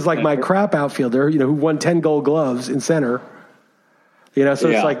Griffey's like my crap outfielder, who won 10 Gold Gloves in center. So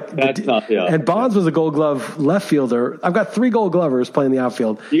it's like, and Bonds was a Gold Glove left fielder. I've got 3 Gold Glovers playing the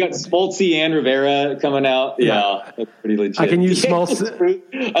outfield. You got Smoltz and Rivera coming out. Yeah, that's pretty legit. I can use Smoltz.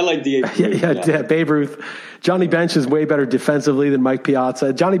 I like DH. Yeah, Babe Ruth. Johnny Bench is way better defensively than Mike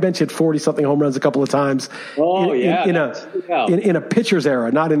Piazza. Johnny Bench hit 40-something home runs a couple of times. In a pitcher's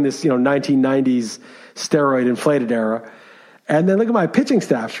era, not in this 1990s steroid inflated era. And then look at my pitching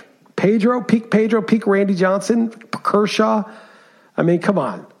staff: peak Randy Johnson, Kershaw. I mean, come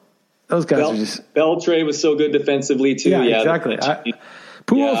on. Those guys are just... Beltre was so good defensively, too. Yeah, exactly.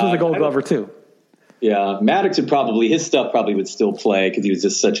 Pujols was a Gold Glover, too. Yeah, Maddox his stuff probably would still play because he was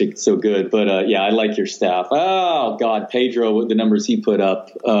just so good. But, I like your staff. Oh, God, Pedro, the numbers he put up.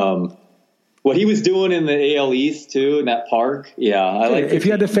 What he was doing in the AL East, too, in that park. Yeah, I like if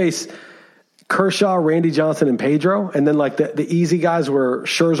you had to face Kershaw, Randy Johnson, and Pedro, and then, like, the easy guys were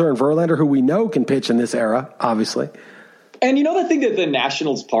Scherzer and Verlander, who we know can pitch in this era, obviously. And I think that the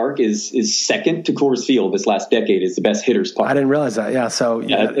Nationals Park is second to Coors Field this last decade is the best hitters park. I didn't realize that. Yeah. So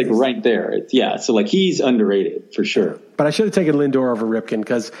it's like right there. So like he's underrated for sure. But I should have taken Lindor over Ripken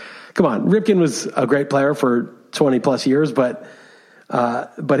because, come on, Ripken was a great player for 20 plus years, but I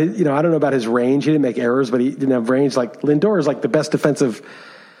don't know about his range. He didn't make errors, but he didn't have range. Like Lindor is like the best defensive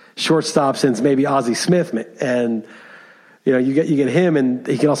shortstop since maybe Ozzie Smith. And, you get him and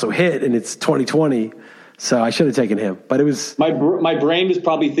he can also hit, and it's 2020. So I should have taken him, but it was my brain was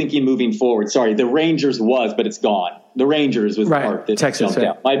probably thinking moving forward. Sorry, the Rangers was, but it's gone. The Rangers was right. The part that Texas. Jumped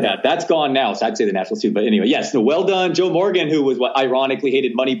out. My bad. That's gone now. So I'd say the Nationals too. But anyway, yes. No, well done, Joe Morgan, who was ironically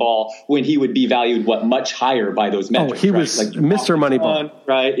hated Moneyball when he would be valued much higher by those metrics. Oh, he was like Mr. Moneyball,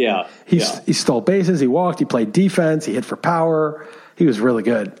 right? Yeah. He stole bases. He walked. He played defense. He hit for power. He was really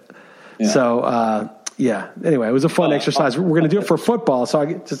good. Yeah. So Anyway, it was a fun exercise. We're going to do it for football. So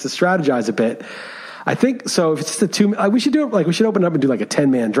just to strategize a bit. I think so. If it's just we should do it we should open up and do like a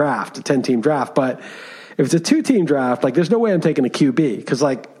 10-man draft, a 10-team draft. But if it's a 2-team draft, there's no way I'm taking a QB because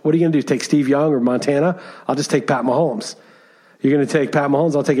what are you going to do? Take Steve Young or Montana? I'll just take Pat Mahomes. You're going to take Pat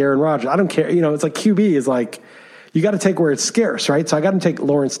Mahomes? I'll take Aaron Rodgers. I don't care. It's like QB is like you got to take where it's scarce, right? So I got to take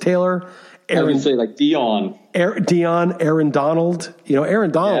Lawrence Taylor. I would say like Dion, Aaron Donald.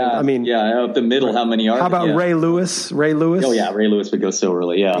 Aaron Donald. Yeah, up the middle. How many are? How about Ray Lewis? Oh yeah, Ray Lewis would go so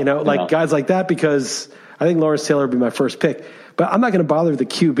early. Yeah, guys like that because I think Lawrence Taylor would be my first pick. But I'm not going to bother with the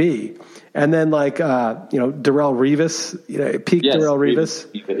QB. And then Darrelle Revis, Darrelle Revis.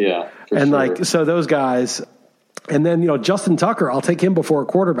 Yeah, and sure. So those guys, and then Justin Tucker, I'll take him before a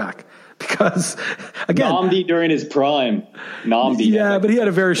quarterback. Because again, Namdi during his prime, but he had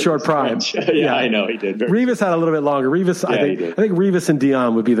a very short prime. Yeah, I know he did. Revis had a little bit longer. Revis, I think Revis and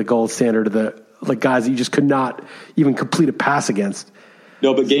Dion would be the gold standard of the guys that you just could not even complete a pass against.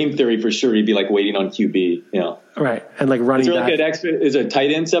 No, but game theory for sure, he'd be waiting on QB. Right, and running back. Is a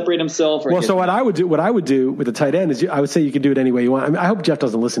tight end separate himself? So what I would do with the tight end is I would say you can do it any way you want. I hope Jeff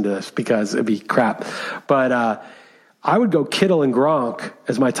doesn't listen to this because it'd be crap, but. I would go Kittle and Gronk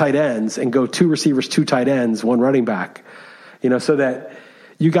as my tight ends and go 2 receivers, 2 tight ends, 1 running back, so that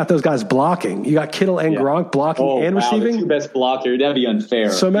you got those guys blocking. You got Kittle and Gronk blocking and receiving. The 2 best blocker. That'd be unfair.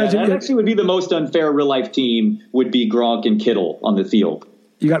 So imagine that actually would be the most unfair real life team would be Gronk and Kittle on the field.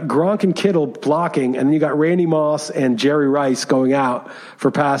 You got Gronk and Kittle blocking, and then you got Randy Moss and Jerry Rice going out for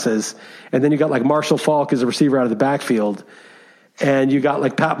passes. And then you got Marshall Faulk as a receiver out of the backfield. And you got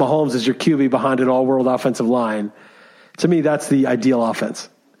Pat Mahomes as your QB behind an all-world offensive line. To me, that's the ideal offense.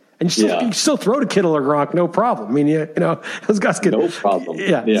 And you still throw to Kittle or Gronk, no problem. I mean, you know, those guys could. No problem.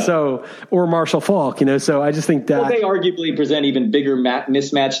 Yeah. So, or Marshall Faulk, you know, so I just think that. Well, they arguably present even bigger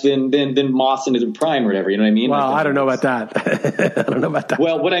mismatch than Moss into the prime or whatever. You know what I mean? Well, I don't know about that. I don't know about that.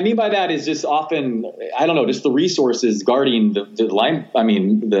 Well, what I mean by that is just often, I don't know, just the resources guarding the line. I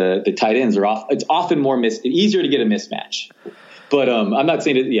mean, the tight ends are off. It's often easier to get a mismatch. But I'm not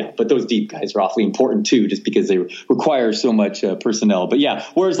saying that, but those deep guys are awfully important too, just because they require so much personnel. But yeah,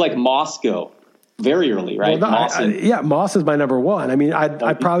 whereas like Moscow, very early, right? Well, Moss is my number one. I mean,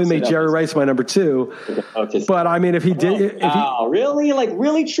 I'd probably make Jerry Rice my number two. Okay. But I mean, if he did, really, like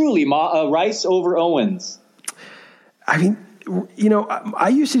really, truly, Rice over Owens. I mean, you know, I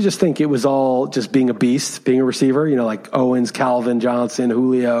used to just think it was all just being a beast, being a receiver. You know, like Owens, Calvin Johnson,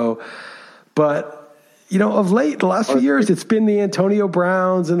 Julio, but. You know, of late, the last few years, it's been the Antonio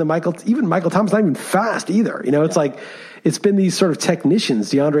Browns and the Michael Thomas, not even fast either. You know, it's like, it's been these sort of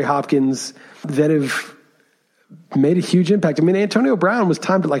technicians, DeAndre Hopkins, that have made a huge impact. I mean, Antonio Brown was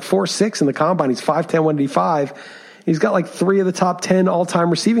timed at like 4.6 in the combine. He's 5'10", 185. He's got like 3 of the top 10 all-time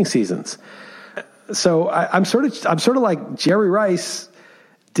receiving seasons. So I'm sort of like Jerry Rice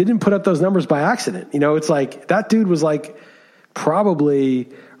didn't put up those numbers by accident. You know, it's like that dude was like probably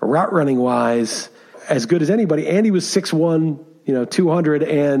route running wise as good as anybody. And he was 6'1", you know, 200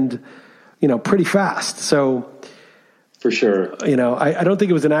 and, you know, pretty fast. So for sure, you know, I don't think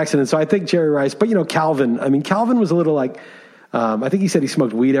it was an accident. So I think Jerry Rice, but you know, Calvin was a little like, I think he said he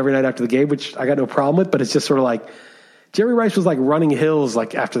smoked weed every night after the game, which I got no problem with, but it's just sort of like, Jerry Rice was like running hills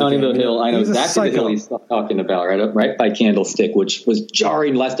like after the game. The hill. I know exactly the hill he's talking about, right by Candlestick, which was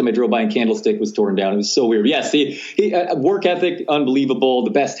jarring. Last time I drove by and Candlestick was torn down. It was so weird. Yes, he work ethic, unbelievable.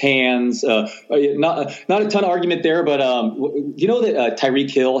 The best hands. Not a ton of argument there, but you know that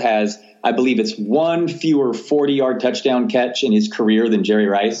Tyreek Hill has, I believe it's one fewer 40-yard touchdown catch in his career than Jerry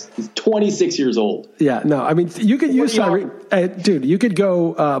Rice. He's 26 years old. Yeah, no, I mean, you could use Tyreek. Dude, you could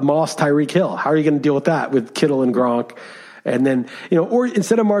go Moss, Tyreek Hill. How are you going to deal with that with Kittle and Gronk? And then, you know, or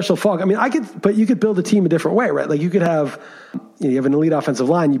instead of Marshall Faulk, I mean, but you could build a team a different way, right? Like you could have, you have an elite offensive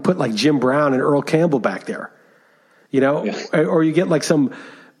line. You put like Jim Brown and Earl Campbell back there, you know, or you get like some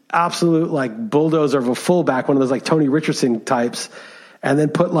absolute like bulldozer of a fullback, one of those like Tony Richardson types. And then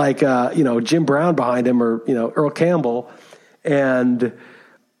put like, you know, Jim Brown behind him or, you know, Earl Campbell. And,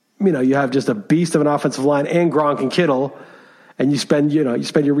 you know, you have just a beast of an offensive line and Gronk and Kittle. And you spend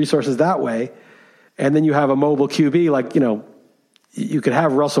your resources that way. And then you have a mobile QB, like, you know, you could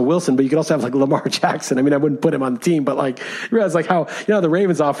have Russell Wilson, but you could also have like Lamar Jackson. I mean, I wouldn't put him on the team, but like, you realize like how, you know, the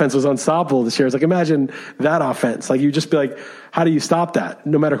Ravens offense was unstoppable this year. It's like, imagine that offense. Like you just be like, how do you stop that?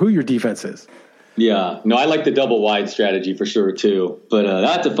 No matter who your defense is. Yeah, no, I like the double wide strategy for sure too. But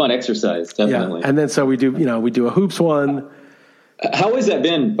that's a fun exercise, definitely. Yeah. And then so we do a hoops one. How has that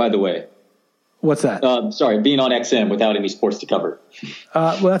been, by the way? What's that? Sorry, being on XM without any sports to cover.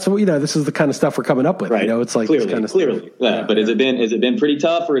 Well, that's what, you know, this is the kind of stuff we're coming up with. Right. You know, it's like clearly. Yeah, but has it been pretty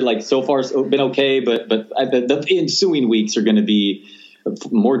tough, or like so far it's been okay? But the ensuing weeks are going to be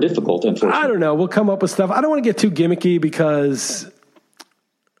more difficult, unfortunately. I don't know. We'll come up with stuff. I don't want to get too gimmicky because.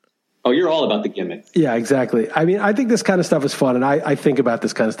 Oh, you're all about the gimmick. Yeah, exactly. I mean, I think this kind of stuff is fun, and I think about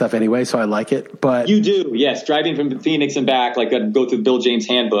this kind of stuff anyway, so I like it. But you do, yes. Driving from Phoenix and back, like I'd go through Bill James'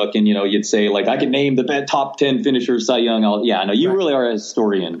 handbook, and you know, you'd say like, I can name the top 10 finishers, Cy Young. You really are a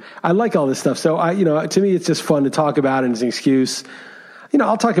historian. I like all this stuff. So to me, it's just fun to talk about, and it's an excuse. You know,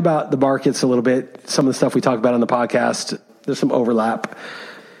 I'll talk about the markets a little bit. Some of the stuff we talk about on the podcast, there's some overlap.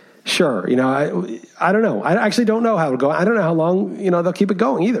 Sure. You know, I don't know. I actually don't know how it'll go. I don't know how long, you know, they'll keep it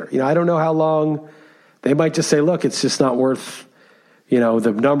going either. You know, I don't know how long they might just say, look, it's just not worth, you know,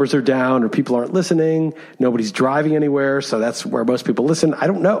 the numbers are down or people aren't listening. Nobody's driving anywhere. So that's where most people listen. I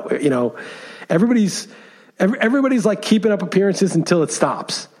don't know. You know, everybody's like keeping up appearances until it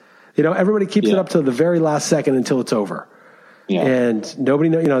stops. You know, everybody keeps it up to the very last second until it's over. Yeah. And nobody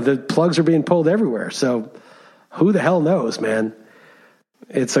knows, you know, the plugs are being pulled everywhere. So who the hell knows, man?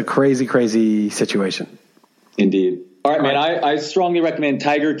 It's a crazy, crazy situation. Indeed. All right, man. I strongly recommend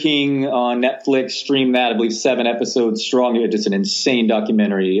Tiger King on Netflix. Stream that. I believe 7 episodes strong. It's just an insane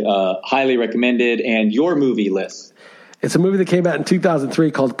documentary. Highly recommended. And your movie list. It's a movie that came out in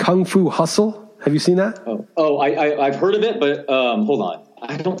 2003 called Kung Fu Hustle. Have you seen that? I've heard of it, but hold on.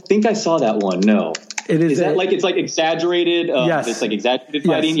 I don't think I saw that one. No. Is that like it's like exaggerated? Yes. It's like exaggerated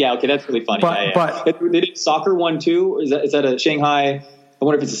fighting. Yes. Yeah. Okay, that's really funny. But they did soccer one too. Is that a Shanghai? I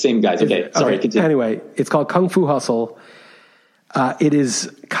wonder if it's the same guys. Okay, sorry. Continue. Anyway, it's called Kung Fu Hustle. It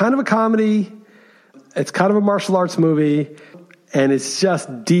is kind of a comedy. It's kind of a martial arts movie, and it's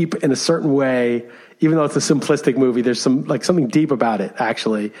just deep in a certain way. even though it's a simplistic movie, there's something deep about it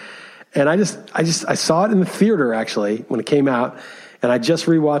actually. And I saw it in the theater actually when it came out, and I just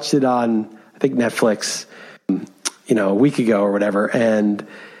rewatched it on, I think, Netflix, a week ago or whatever. And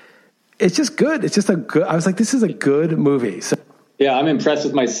it's just good. It's just I was like, this is a good movie. So, yeah, I'm impressed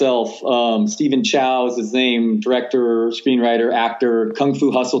with myself. Stephen Chow is his name, director, screenwriter, actor. Kung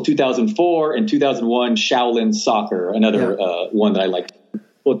Fu Hustle 2004 and 2001 Shaolin Soccer, another one that I like.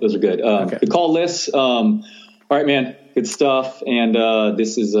 Both those are good. Okay. The call list. All right, man, good stuff. And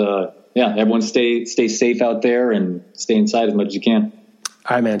this is, everyone stay safe out there and stay inside as much as you can.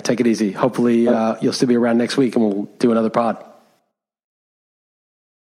 All right, man, take it easy. Hopefully you'll still be around next week and we'll do another pod.